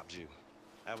never robbed you.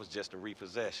 That was just a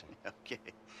repossession. Okay.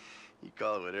 You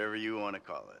call it whatever you want to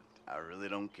call it. I really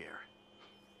don't care.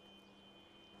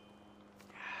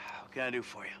 What can I do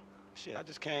for you? Shit, I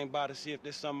just came by to see if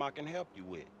there's something I can help you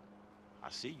with. I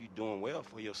see you doing well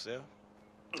for yourself.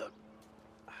 Look,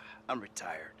 I'm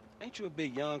retired. Ain't you a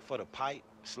bit young for the pipe,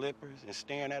 slippers, and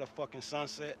staring at a fucking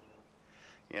sunset?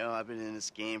 You know, I've been in this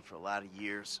game for a lot of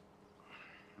years,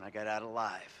 and I got out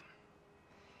alive.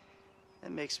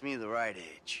 That makes me the right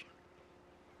age.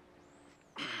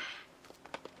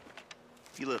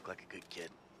 You look like a good kid.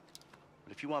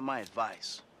 But if you want my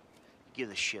advice, you give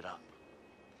this shit up.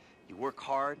 You work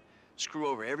hard, screw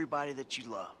over everybody that you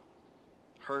love.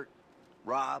 Hurt,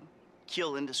 rob,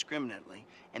 kill indiscriminately,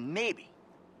 and maybe,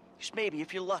 just maybe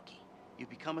if you're lucky, you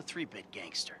become a 3-bit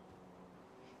gangster.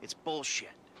 It's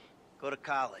bullshit. Go to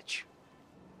college.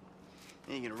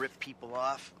 Then you're gonna rip people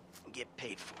off and get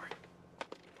paid for it.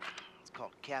 It's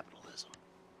called capitalism.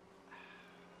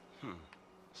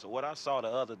 So what I saw the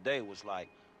other day was like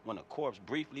when a corpse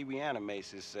briefly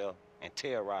reanimates itself and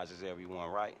terrorizes everyone,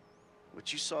 right?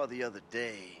 What you saw the other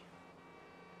day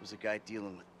was a guy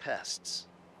dealing with pests.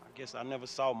 I guess I never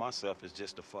saw myself as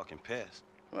just a fucking pest.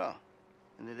 Well,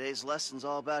 and today's lesson's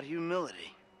all about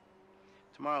humility.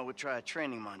 Tomorrow we'll try a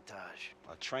training montage.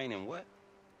 A training what?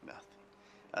 Nothing.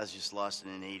 I was just lost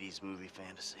in an 80s movie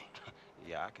fantasy.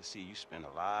 Yeah, I can see you spend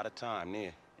a lot of time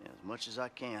there. Yeah, as much as I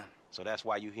can. So that's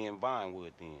why you here in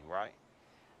Vinewood then, right?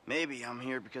 Maybe I'm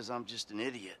here because I'm just an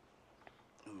idiot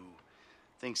who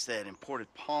thinks that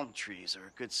imported palm trees are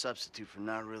a good substitute for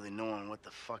not really knowing what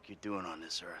the fuck you're doing on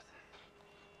this earth.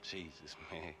 Jesus,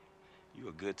 man. You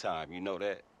a good time, you know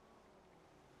that?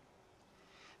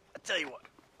 I tell you what.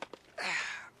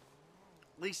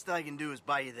 Least I can do is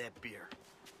buy you that beer.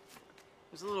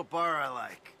 There's a little bar I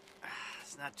like.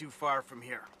 It's not too far from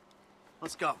here.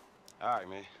 Let's go. All right,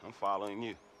 man. I'm following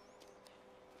you.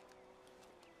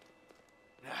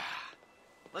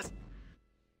 Let's...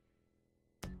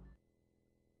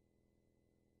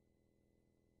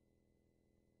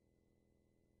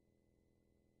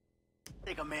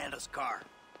 Take Amanda's car.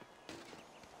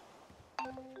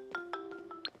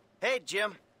 Hey,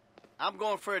 Jim. I'm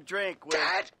going for a drink with...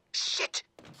 Dad! Shit!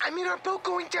 I'm in our boat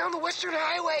going down the Western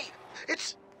Highway.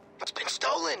 It's been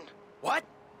stolen. What?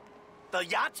 The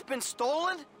yacht's been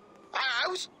stolen? I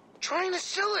was trying to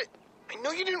sell it. I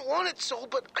know you didn't want it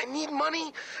sold, but I need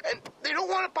money, and they don't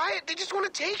want to buy it. They just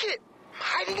want to take it. I'm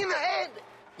hiding in the head.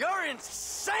 You're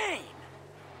insane!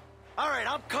 All right,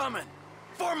 I'm coming.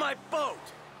 For my boat.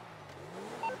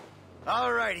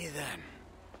 All righty then.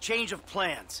 Change of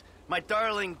plans. My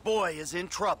darling boy is in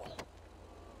trouble.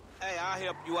 Hey, I'll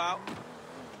help you out.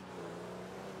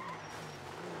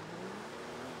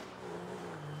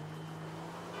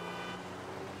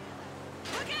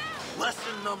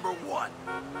 Lesson number 1.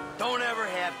 Don't ever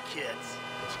have kids.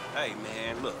 Hey,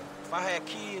 man, look. If I had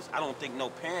kids, I don't think no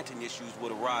parenting issues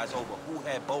would arise over who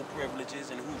had boat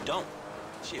privileges and who don't.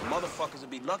 Shit, motherfuckers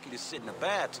would be lucky to sit in a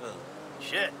bathtub.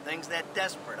 Shit, things that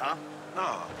desperate, huh?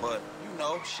 Nah, but, you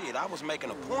know, shit, I was making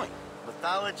a point.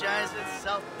 Mythologizing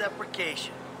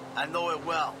self-deprecation. I know it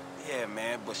well. Yeah,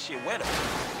 man, but shit, where the...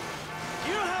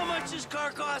 You know how much this car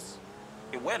costs?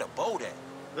 Hey, where the boat at?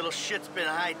 Little shit's been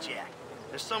hijacked.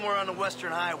 They're somewhere on the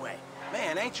Western Highway.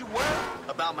 Man, ain't you worried?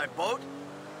 About my boat?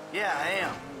 Yeah, I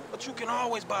am. But you can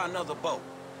always buy another boat.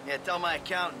 Yeah, tell my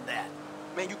accountant that.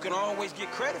 Man, you can always get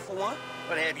credit for one.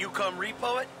 But have you come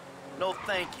repo it? No,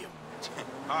 thank you.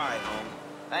 All right,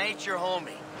 homie. I ain't your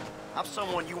homie. I'm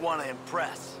someone you want to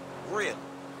impress. Really?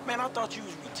 Man, I thought you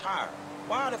was retired.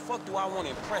 Why the fuck do I want to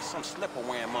impress some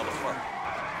slipper-wearing motherfucker?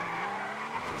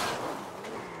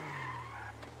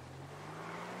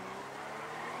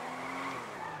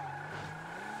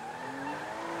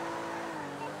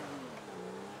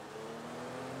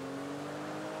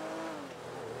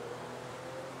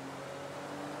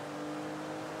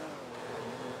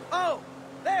 Oh!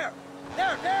 There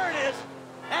it is!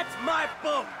 That's my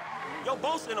boat! Your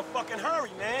boat's in a fucking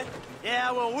hurry, man.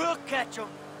 Yeah, well, we'll catch him.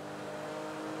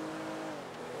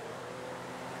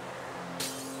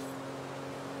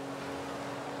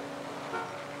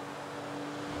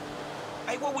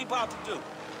 Hey, what we about to do?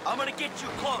 I'm gonna get you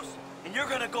close, and you're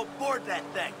gonna go board that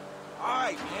thing. All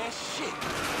right, man, shit.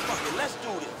 Fuck it, let's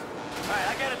do this. All right,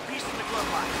 I got a piece in the glove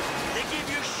box. They give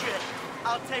you shit,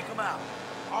 I'll take them out.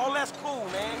 All that's cool,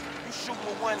 man. You shooting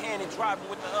with one hand and driving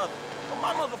with the other. But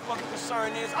my motherfucking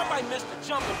concern is I might miss the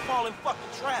jump and fall in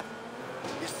fucking traffic.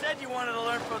 You said you wanted to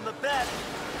learn from the best.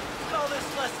 Call this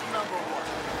lesson number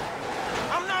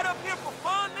 1. I'm not up here for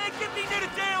fun, man. Get me near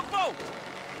the damn boat.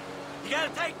 You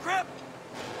got a tight grip?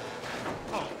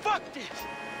 Oh, fuck this.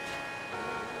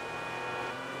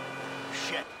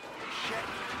 Shit.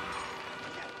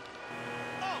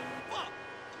 Oh, fuck.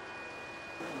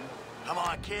 Come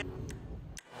on, kid.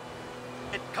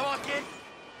 Come on, kid.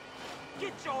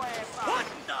 Get your ass out. What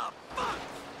the fuck?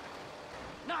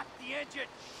 Not the engine.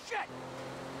 Shit.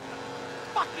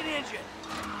 Fucking engine.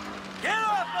 Get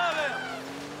off of him.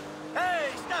 Hey,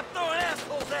 stop throwing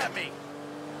assholes at me.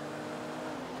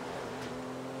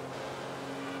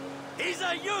 He's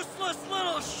a useless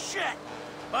little shit.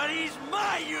 But he's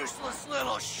my useless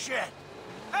little shit.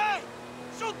 Hey,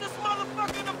 shoot this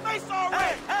motherfucker in the face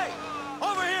already. Hey,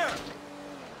 over here.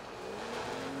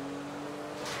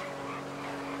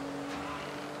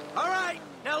 All right,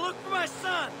 now look for my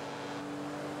son.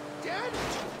 Dad?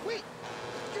 Wait,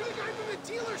 you're the guy from the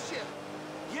dealership.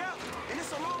 Yeah, and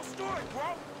it's a long story,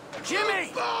 bro.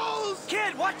 Jimmy! Balls!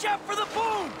 Kid, watch out for the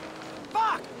boom!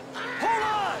 Fuck! Hold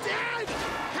on! Dad!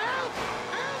 Help!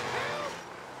 Help!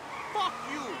 Fuck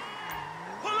you!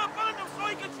 Pull up on him so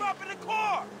he can drop in the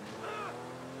car!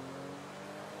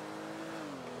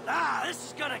 Ah, this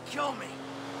is gonna kill me.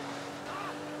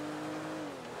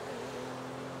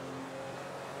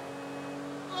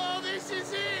 Oh, this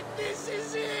is it! This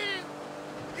is it!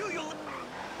 You...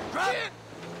 Drop it!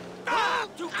 Ah,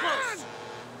 too close!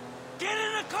 Get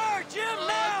in the car, Jim,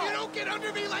 now! You don't get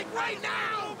under me like right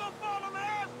now!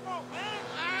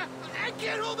 I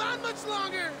can't hold on much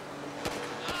longer!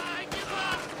 I give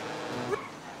up!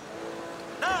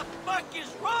 The fuck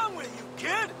is wrong with you,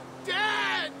 kid?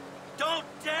 Dad! Don't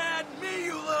dad me,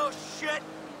 you little shit!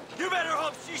 You better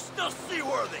hope she's still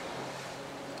seaworthy!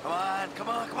 Come on, come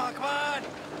on, come on, come on!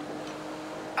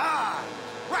 Ah!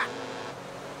 Right!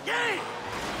 Yay!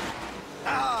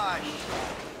 Ah,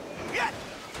 shit!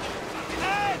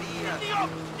 Hey, get me off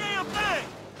this damn thing!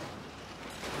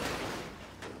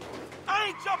 I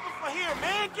ain't jumping for here,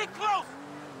 man. Get close.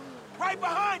 Right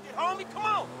behind it, homie. Come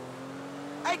on.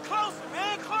 Hey, closer,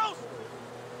 man. Closer.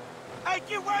 Hey,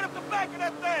 get right up the back of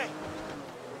that thing.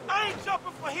 I ain't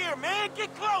jumping for here, man.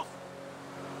 Get close.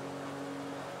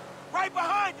 Right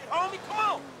behind it, homie. Come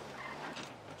on.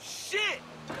 Shit!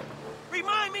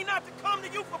 Remind me not to come to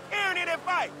you for parenting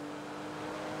advice.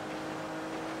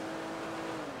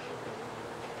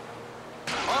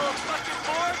 All fucking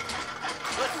board?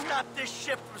 Let's stop this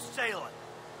ship from sailing.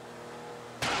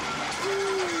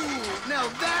 Ooh, now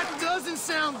that doesn't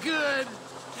sound good.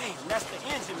 Damn, that's the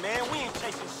engine, man. We ain't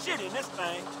chasing shit in this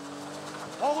thing.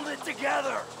 Hold it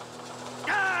together.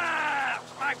 Ah!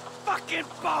 My fucking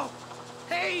boat!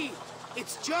 Hey,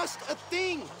 it's just a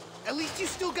thing. At least you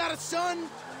still got a son.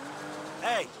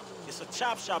 Hey, it's a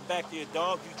chop shop back there,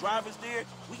 dog. You drivers there,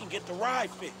 we can get the ride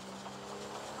fixed.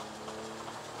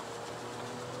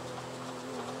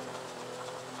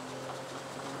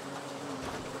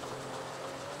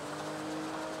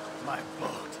 My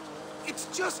boat. It's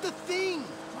just a thing.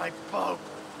 My boat.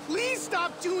 Please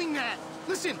stop doing that.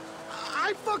 Listen,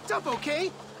 I fucked up,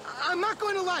 okay? I'm not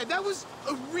going to lie. That was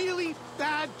a really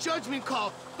bad judgment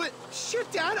call. But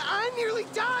shit, Dad, I nearly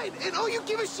died. And all you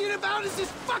give a shit about is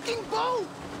this fucking boat.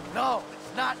 No,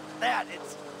 it's not that.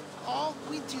 It's... All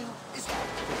we do is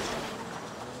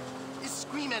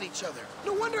scream at each other.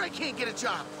 No wonder I can't get a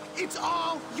job. It's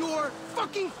all your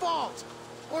fucking fault.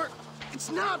 Or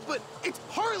it's not, but it's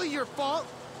partly your fault.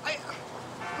 I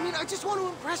mean, I just want to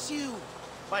impress you.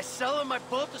 By selling my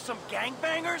boat to some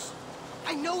gangbangers?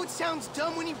 I know it sounds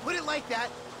dumb when you put it like that,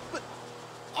 but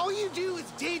all you do is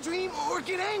daydream or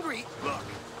get angry. Look,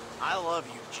 I love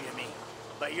you, Jimmy,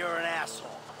 but you're an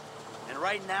asshole. And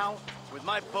right now, with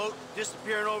my boat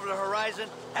disappearing over the horizon,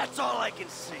 that's all I can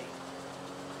see.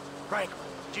 Franklin,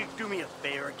 would you do me a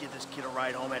favor and give this kid a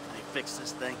ride home after they fix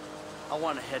this thing? I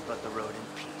want to headbutt the road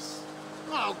in peace.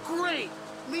 Oh, great!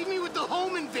 Leave me with the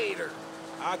home invader.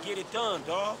 I'll get it done,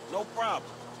 dog. No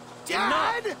problem.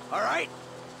 Dad! Enough, all right?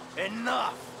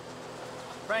 Enough!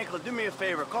 Franklin, do me a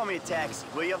favor. Call me a taxi,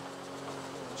 will you?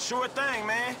 Sure thing,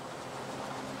 man.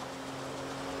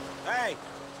 Hey,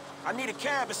 I need a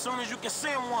cab as soon as you can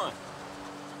send one.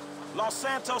 Los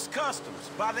Santos Customs,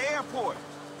 by the airport.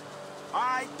 All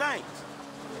right, thanks.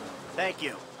 Thank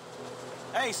you.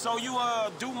 Hey, so you,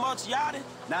 do much yachting?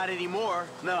 Not anymore.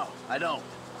 No, I don't.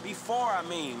 Before, I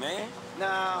mean, man.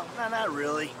 No, not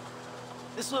really.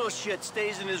 This little shit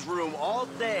stays in his room all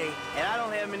day, and I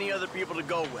don't have many other people to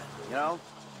go with, you know?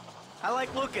 I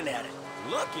like looking at it.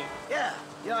 Looking? Yeah.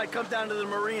 You know, I'd come down to the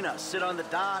marina, sit on the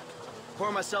dock,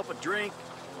 pour myself a drink,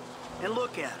 and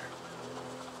look at her.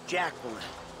 Jacqueline.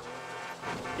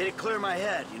 It'd clear my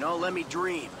head, you know, let me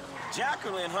dream.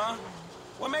 Jacqueline, huh?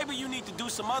 Well, maybe you need to do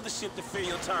some other shit to fill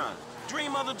your time.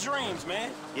 Dream other dreams,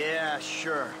 man. Yeah,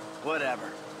 sure.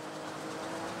 Whatever.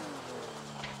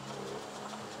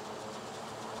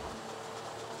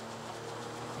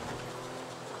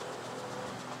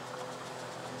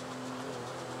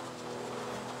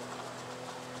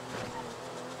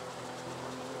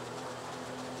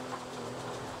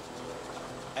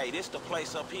 Hey, this the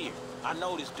place up here. I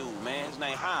know this dude, man. His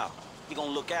name Hal. He gonna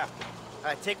look after me. All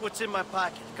right, take what's in my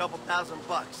pocket, a couple $1,000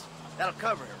 bucks. That'll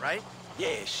cover it, right? Yeah,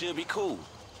 it should be cool.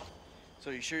 So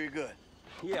you sure you're good?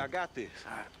 Yeah, I got this.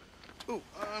 All right. Ooh,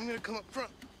 I'm gonna come up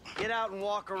front. Get out and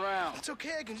walk around. It's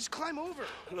okay, I can just climb over.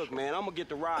 Look, man, I'm gonna get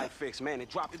the ride fixed, man, and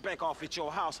drop it back off at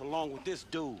your house along with this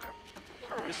dude.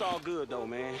 It's all good, though,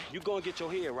 man. You go and get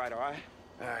your head right, all right?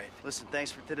 All right. Listen,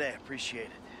 thanks for today. Appreciate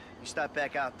it. You stop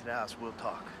back out to the house, we'll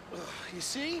talk. You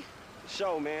see?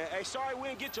 Show, man. Hey, sorry we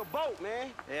didn't get your boat,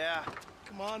 man. Yeah.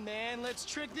 Come on, man. Let's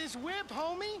trick this whip,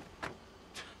 homie.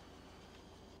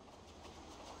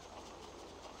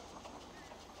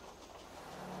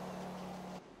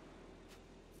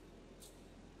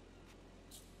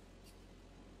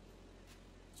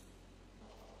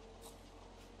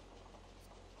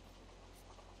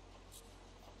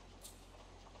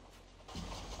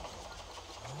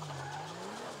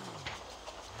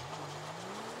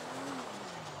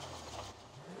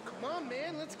 Come on,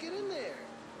 man. Let's get in there.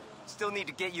 Still need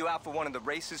to get you out for one of the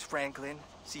races, Franklin.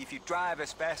 See if you drive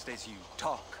as fast as you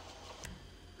talk.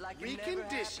 Like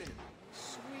recondition.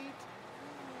 Sweet.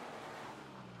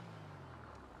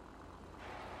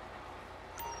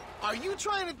 Are you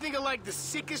trying to think of like the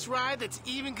sickest ride that's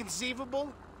even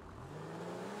conceivable?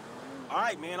 All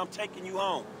right, man, I'm taking you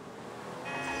home.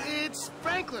 It's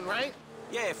Franklin, right?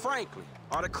 Yeah, Franklin.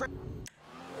 Or the credit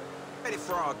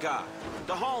fraud guy.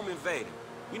 The home invader.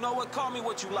 You know what? Call me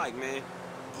what you like, man.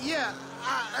 Yeah,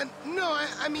 no,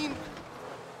 I mean,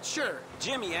 sure.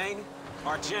 Jimmy, ain't it?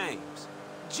 Or James?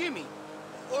 Jimmy.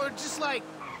 Or just like,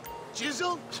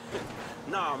 Jizzle?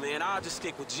 Nah, man, I'll just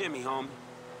stick with Jimmy, homie.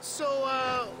 So,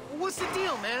 what's the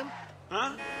deal, man?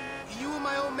 Huh? You and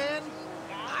my old man?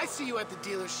 I see you at the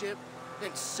dealership,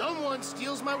 then someone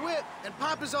steals my whip, and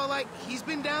Papa's all like, he's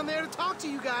been down there to talk to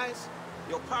you guys.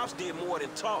 Your pops did more than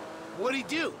talk. What'd he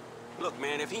do? Look,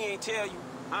 man, if he ain't tell you,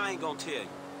 I ain't gonna tell you.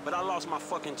 But I lost my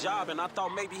fucking job, and I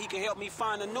thought maybe he could help me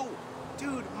find a new one.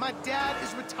 Dude, my dad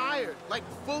is retired. Like,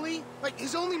 fully. Like,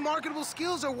 his only marketable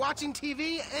skills are watching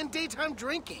TV and daytime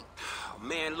drinking.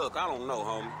 Man, look, I don't know,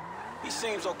 homie. He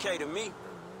seems okay to me.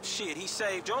 Shit, he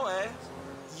saved your ass.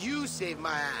 You saved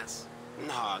my ass.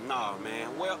 Nah, man.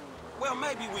 Well,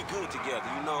 maybe we good together,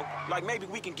 you know? Like, maybe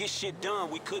we can get shit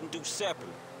done we couldn't do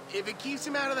separately. If it keeps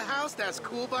him out of the house, that's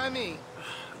cool by me.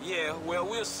 Yeah, well,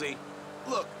 we'll see.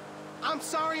 Look, I'm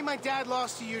sorry my dad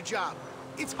lost you your job.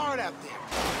 It's hard out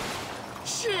there.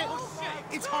 Shit!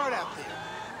 It's hard out there.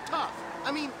 Tough.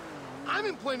 I mean,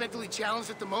 I'm employmentally challenged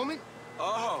at the moment.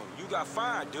 Oh, you got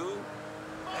fired, dude.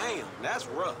 Damn, that's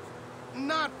rough.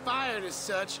 Not fired as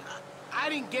such. I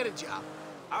didn't get a job.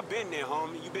 I've been there,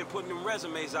 homie. You've been putting them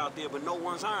resumes out there, but no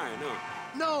one's hiring, huh?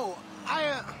 No,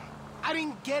 I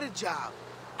didn't get a job.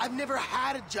 I've never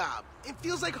had a job. It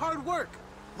feels like hard work.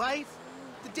 Life,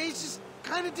 the days just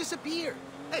kind of disappear.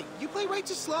 Hey, you play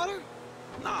Righteous Slaughter?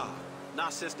 Nah,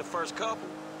 not since the first couple.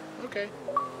 Okay.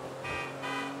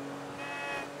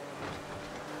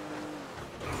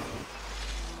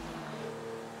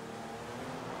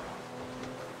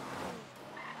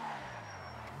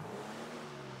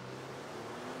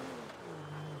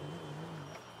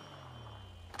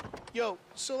 Yo,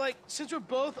 so like, since we're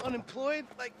both unemployed,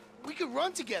 like, we could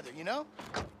run together, you know?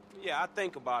 Yeah, I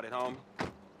think about it, homie.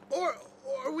 Or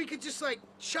we could just like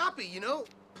shop it, you know?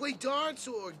 Play darts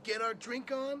or get our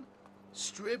drink on.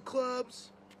 Strip clubs.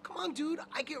 Come on, dude,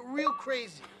 I get real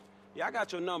crazy. Yeah, I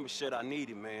got your number, shit. I need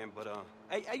it, man. But,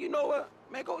 hey, you know what?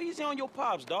 Man, go easy on your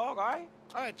pops, dog, all right?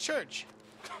 All right, church.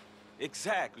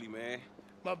 Exactly, man.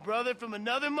 My brother from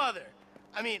another mother.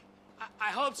 I mean, I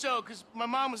hope so, because my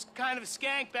mom was kind of a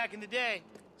skank back in the day.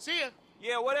 See ya.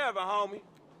 Yeah, whatever, homie.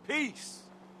 Peace.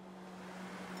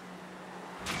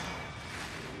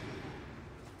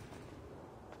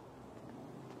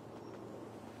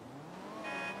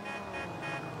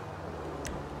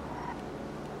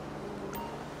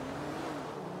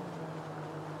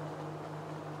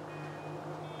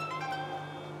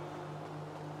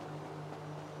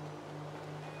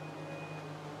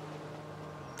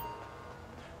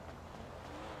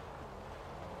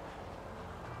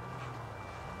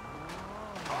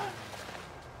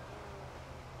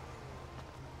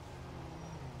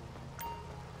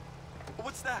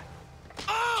 What's that?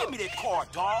 Oh! Give me that car,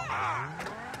 dog.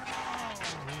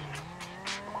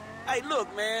 Hey,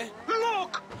 look, man.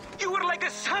 Look! You were like a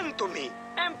son to me.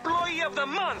 Employee of the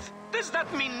month. Does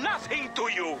that mean nothing to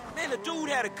you? Man, the dude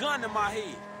had a gun in my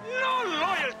head. No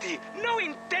loyalty, no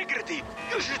integrity.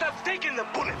 You should have taken the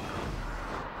bullet.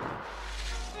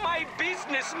 My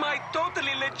business, my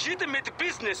totally legitimate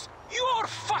business. You're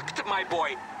fucked, my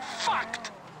boy.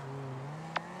 Fucked.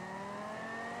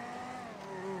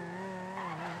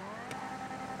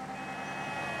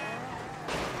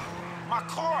 My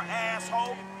car,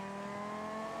 asshole.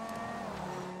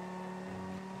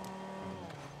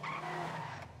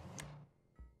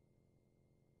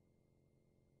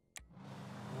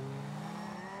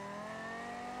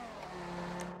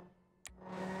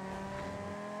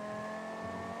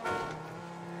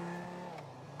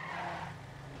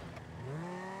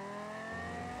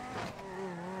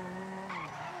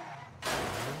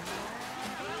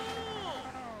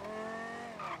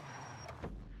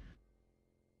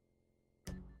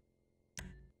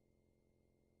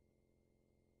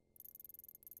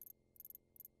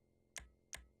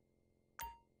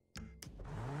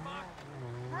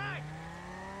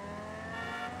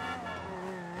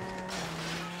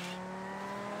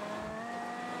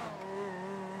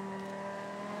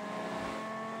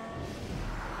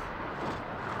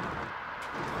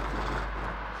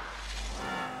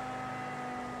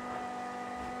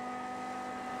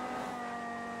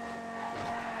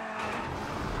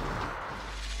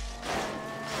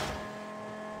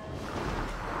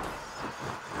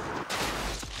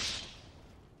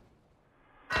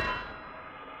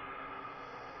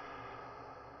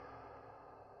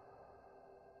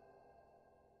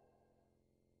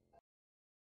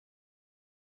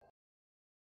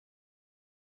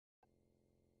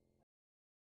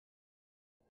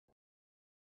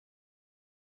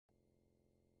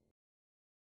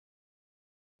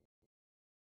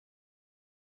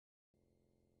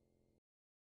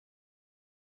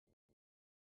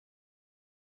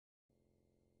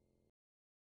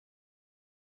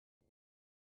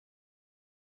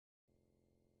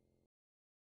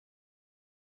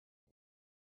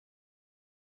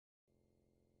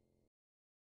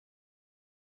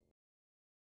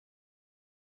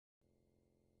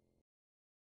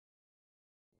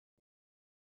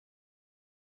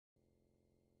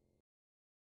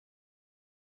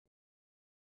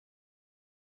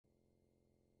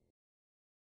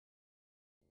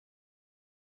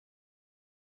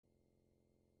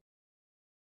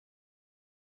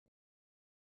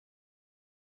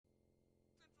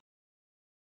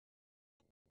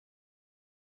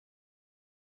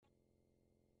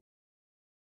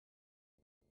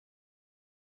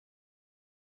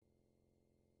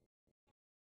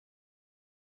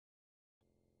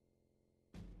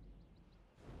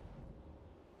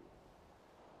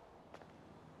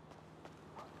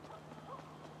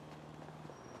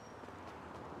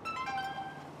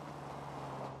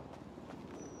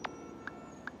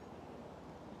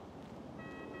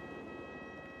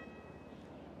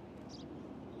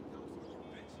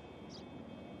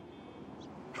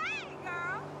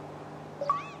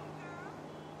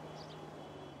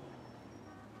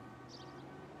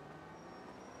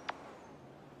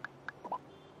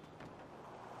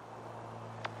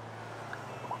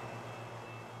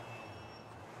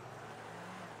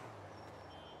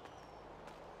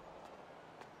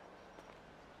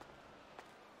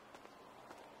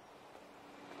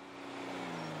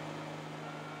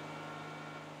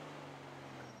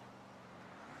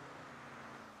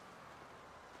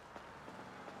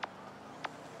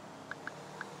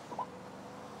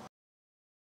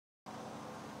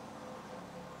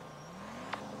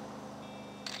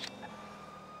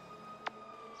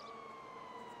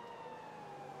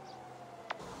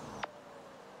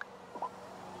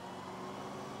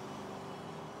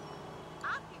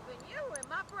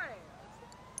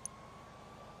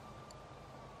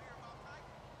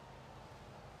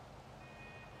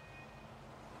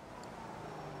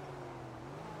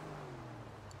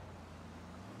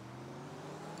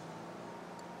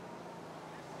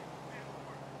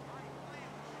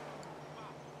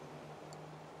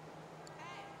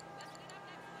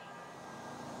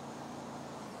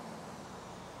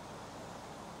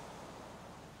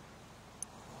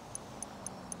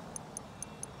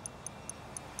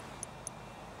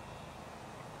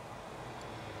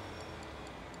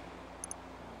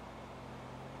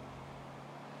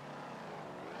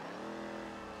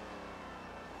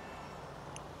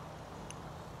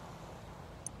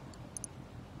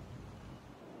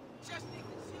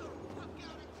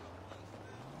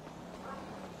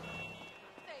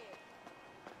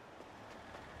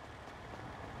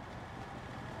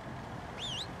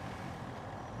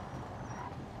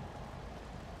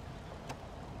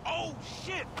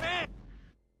 shit, man!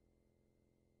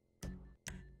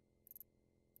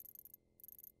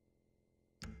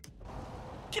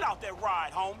 Get out that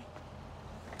ride, homie.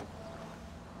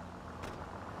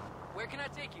 Where can I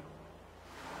take you?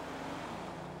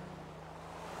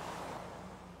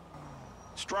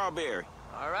 Strawberry.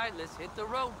 All right, let's hit the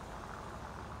road.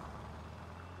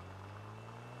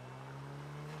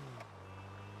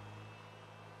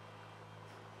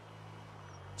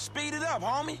 Speed it up,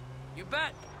 homie. You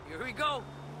bet. Here we go.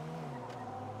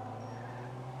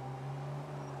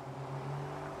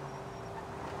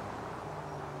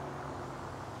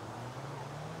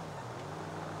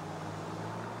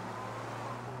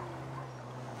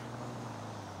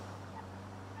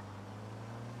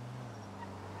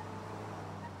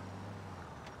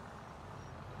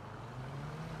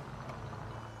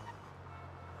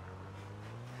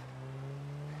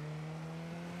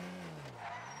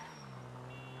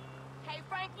 Hey,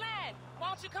 Franklin, why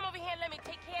don't you come over here and let me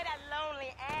take care of that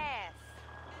lonely ass?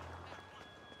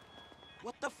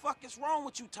 What the fuck is wrong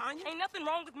with you, Tanya? Ain't nothing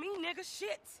wrong with me, nigga.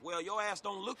 Shit. Well, your ass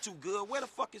don't look too good. Where the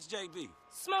fuck is JB?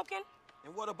 Smoking.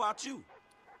 And what about you?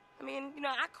 I mean, you know,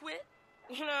 I quit.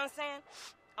 You know what I'm saying?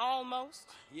 Almost.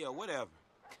 Yeah, whatever.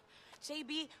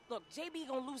 JB, look, JB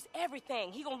gonna lose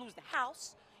everything. He gonna lose the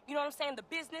house, you know what I'm saying, the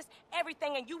business,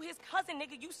 everything, and you his cousin,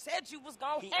 nigga, you said you was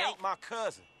gonna He help. ain't my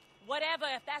cousin. Whatever,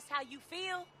 if that's how you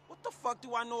feel. What the fuck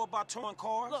do I know about towing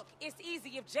cars? Look, it's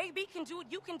easy. If JB can do it,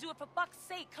 you can do it, for fuck's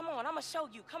sake. Come on, I'ma show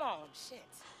you. Come on, shit.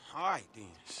 All right, then.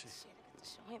 Shit. I got to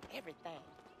show him everything.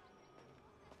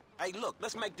 Hey, look,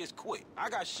 let's make this quick. I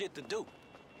got shit to do.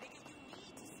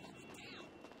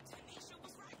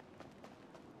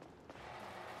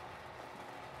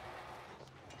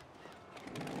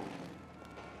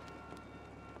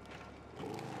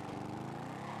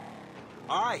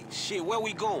 All right, shit, where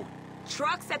we going?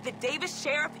 Trucks at the Davis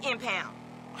Sheriff Impound.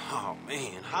 Oh,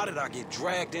 man, how did I get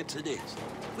dragged into this?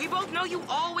 We both know you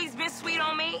always been sweet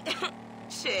on me.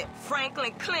 Shit,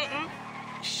 Franklin Clinton.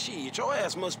 Shit, your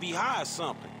ass must be high or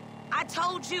something. I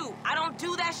told you, I don't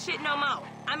do that shit no more.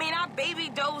 I mean, I baby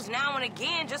doze now and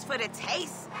again just for the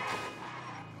taste.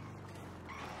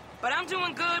 But I'm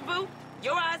doing good, boo.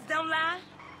 Your eyes don't lie.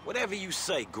 Whatever you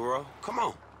say, girl. Come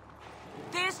on.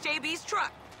 There's JB's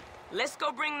truck. Let's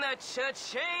go bring the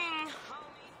cha-ching.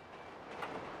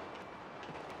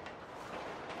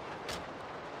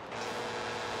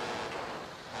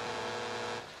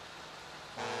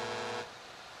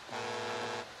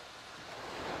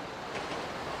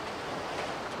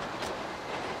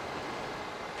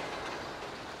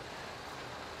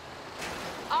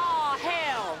 Oh,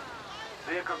 hell.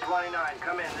 Vehicle 29,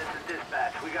 come in. This is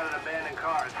dispatch. We got an abandoned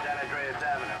car at San Andreas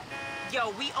Avenue.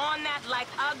 Yo, we on that like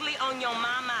ugly on your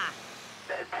mama.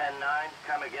 10-9,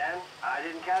 come again? I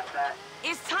didn't catch that.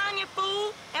 It's Tanya,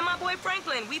 fool, and my boy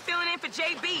Franklin. We filling in for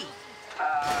JB.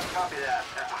 Copy that.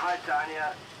 Hi,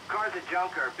 Tanya. Car's a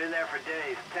junker. Been there for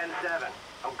days. 10-7.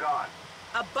 I'm gone.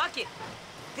 A bucket.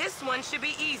 This one should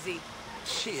be easy.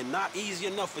 Shit, not easy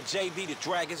enough for JB to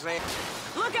drag his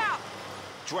ass. Look out!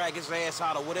 Drag his ass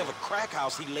out of whatever crack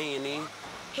house he laying in.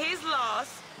 His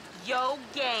loss, your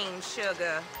gain,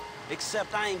 sugar.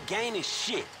 Except I ain't gaining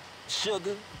shit,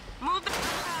 sugar. Move the...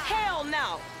 Hell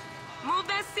no! Move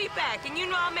that seat back, and you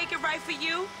know I'll make it right for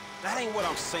you. That ain't what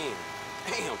I'm saying.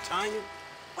 Damn, Tanya.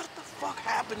 What the fuck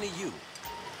happened to you?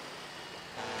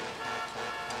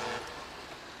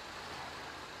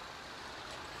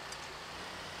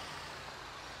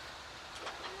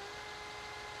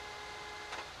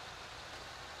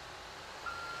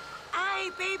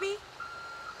 Aight, baby.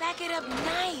 Back it up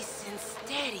nice and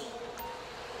steady.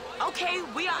 Okay,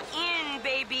 we are in,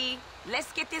 baby.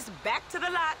 Let's get this back to the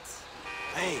lot.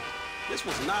 Hey, this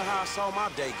was not how I saw my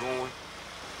day going.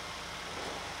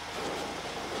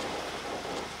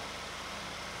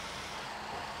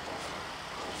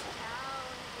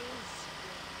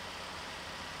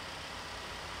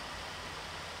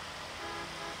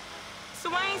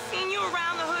 So I ain't seen you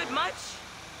around the hood much?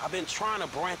 I've been trying to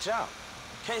branch out.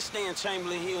 Can't stay in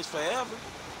Chamberlain Hills forever.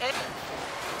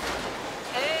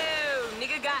 Oh,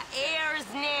 nigga got airs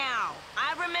now.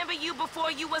 I remember you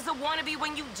before you was a wannabe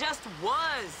when you just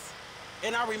was.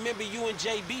 And I remember you and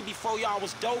JB before y'all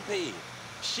was dopehead.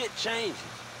 Shit changes.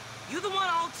 You the one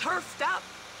all turfed up.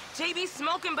 JB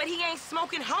smoking, but he ain't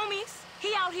smoking homies.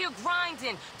 He out here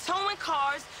grinding, towing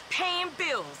cars, paying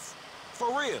bills. For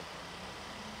real.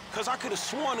 Cause I could have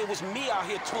sworn it was me out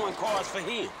here towing cars for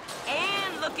him.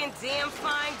 And looking damn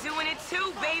fine doing it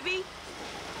too, baby.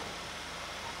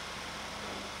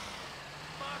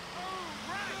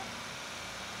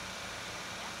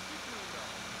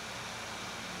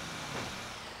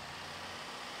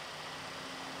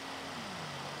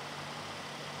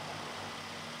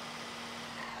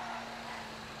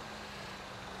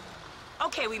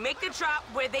 Okay, we make the drop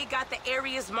where they got the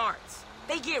areas marked.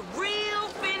 They get real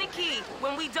finicky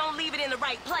when we don't leave it in the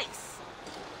right place.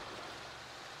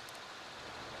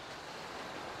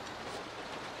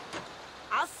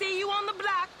 I'll see you on the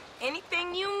block.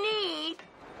 Anything you need,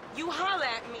 you holler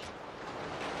at me.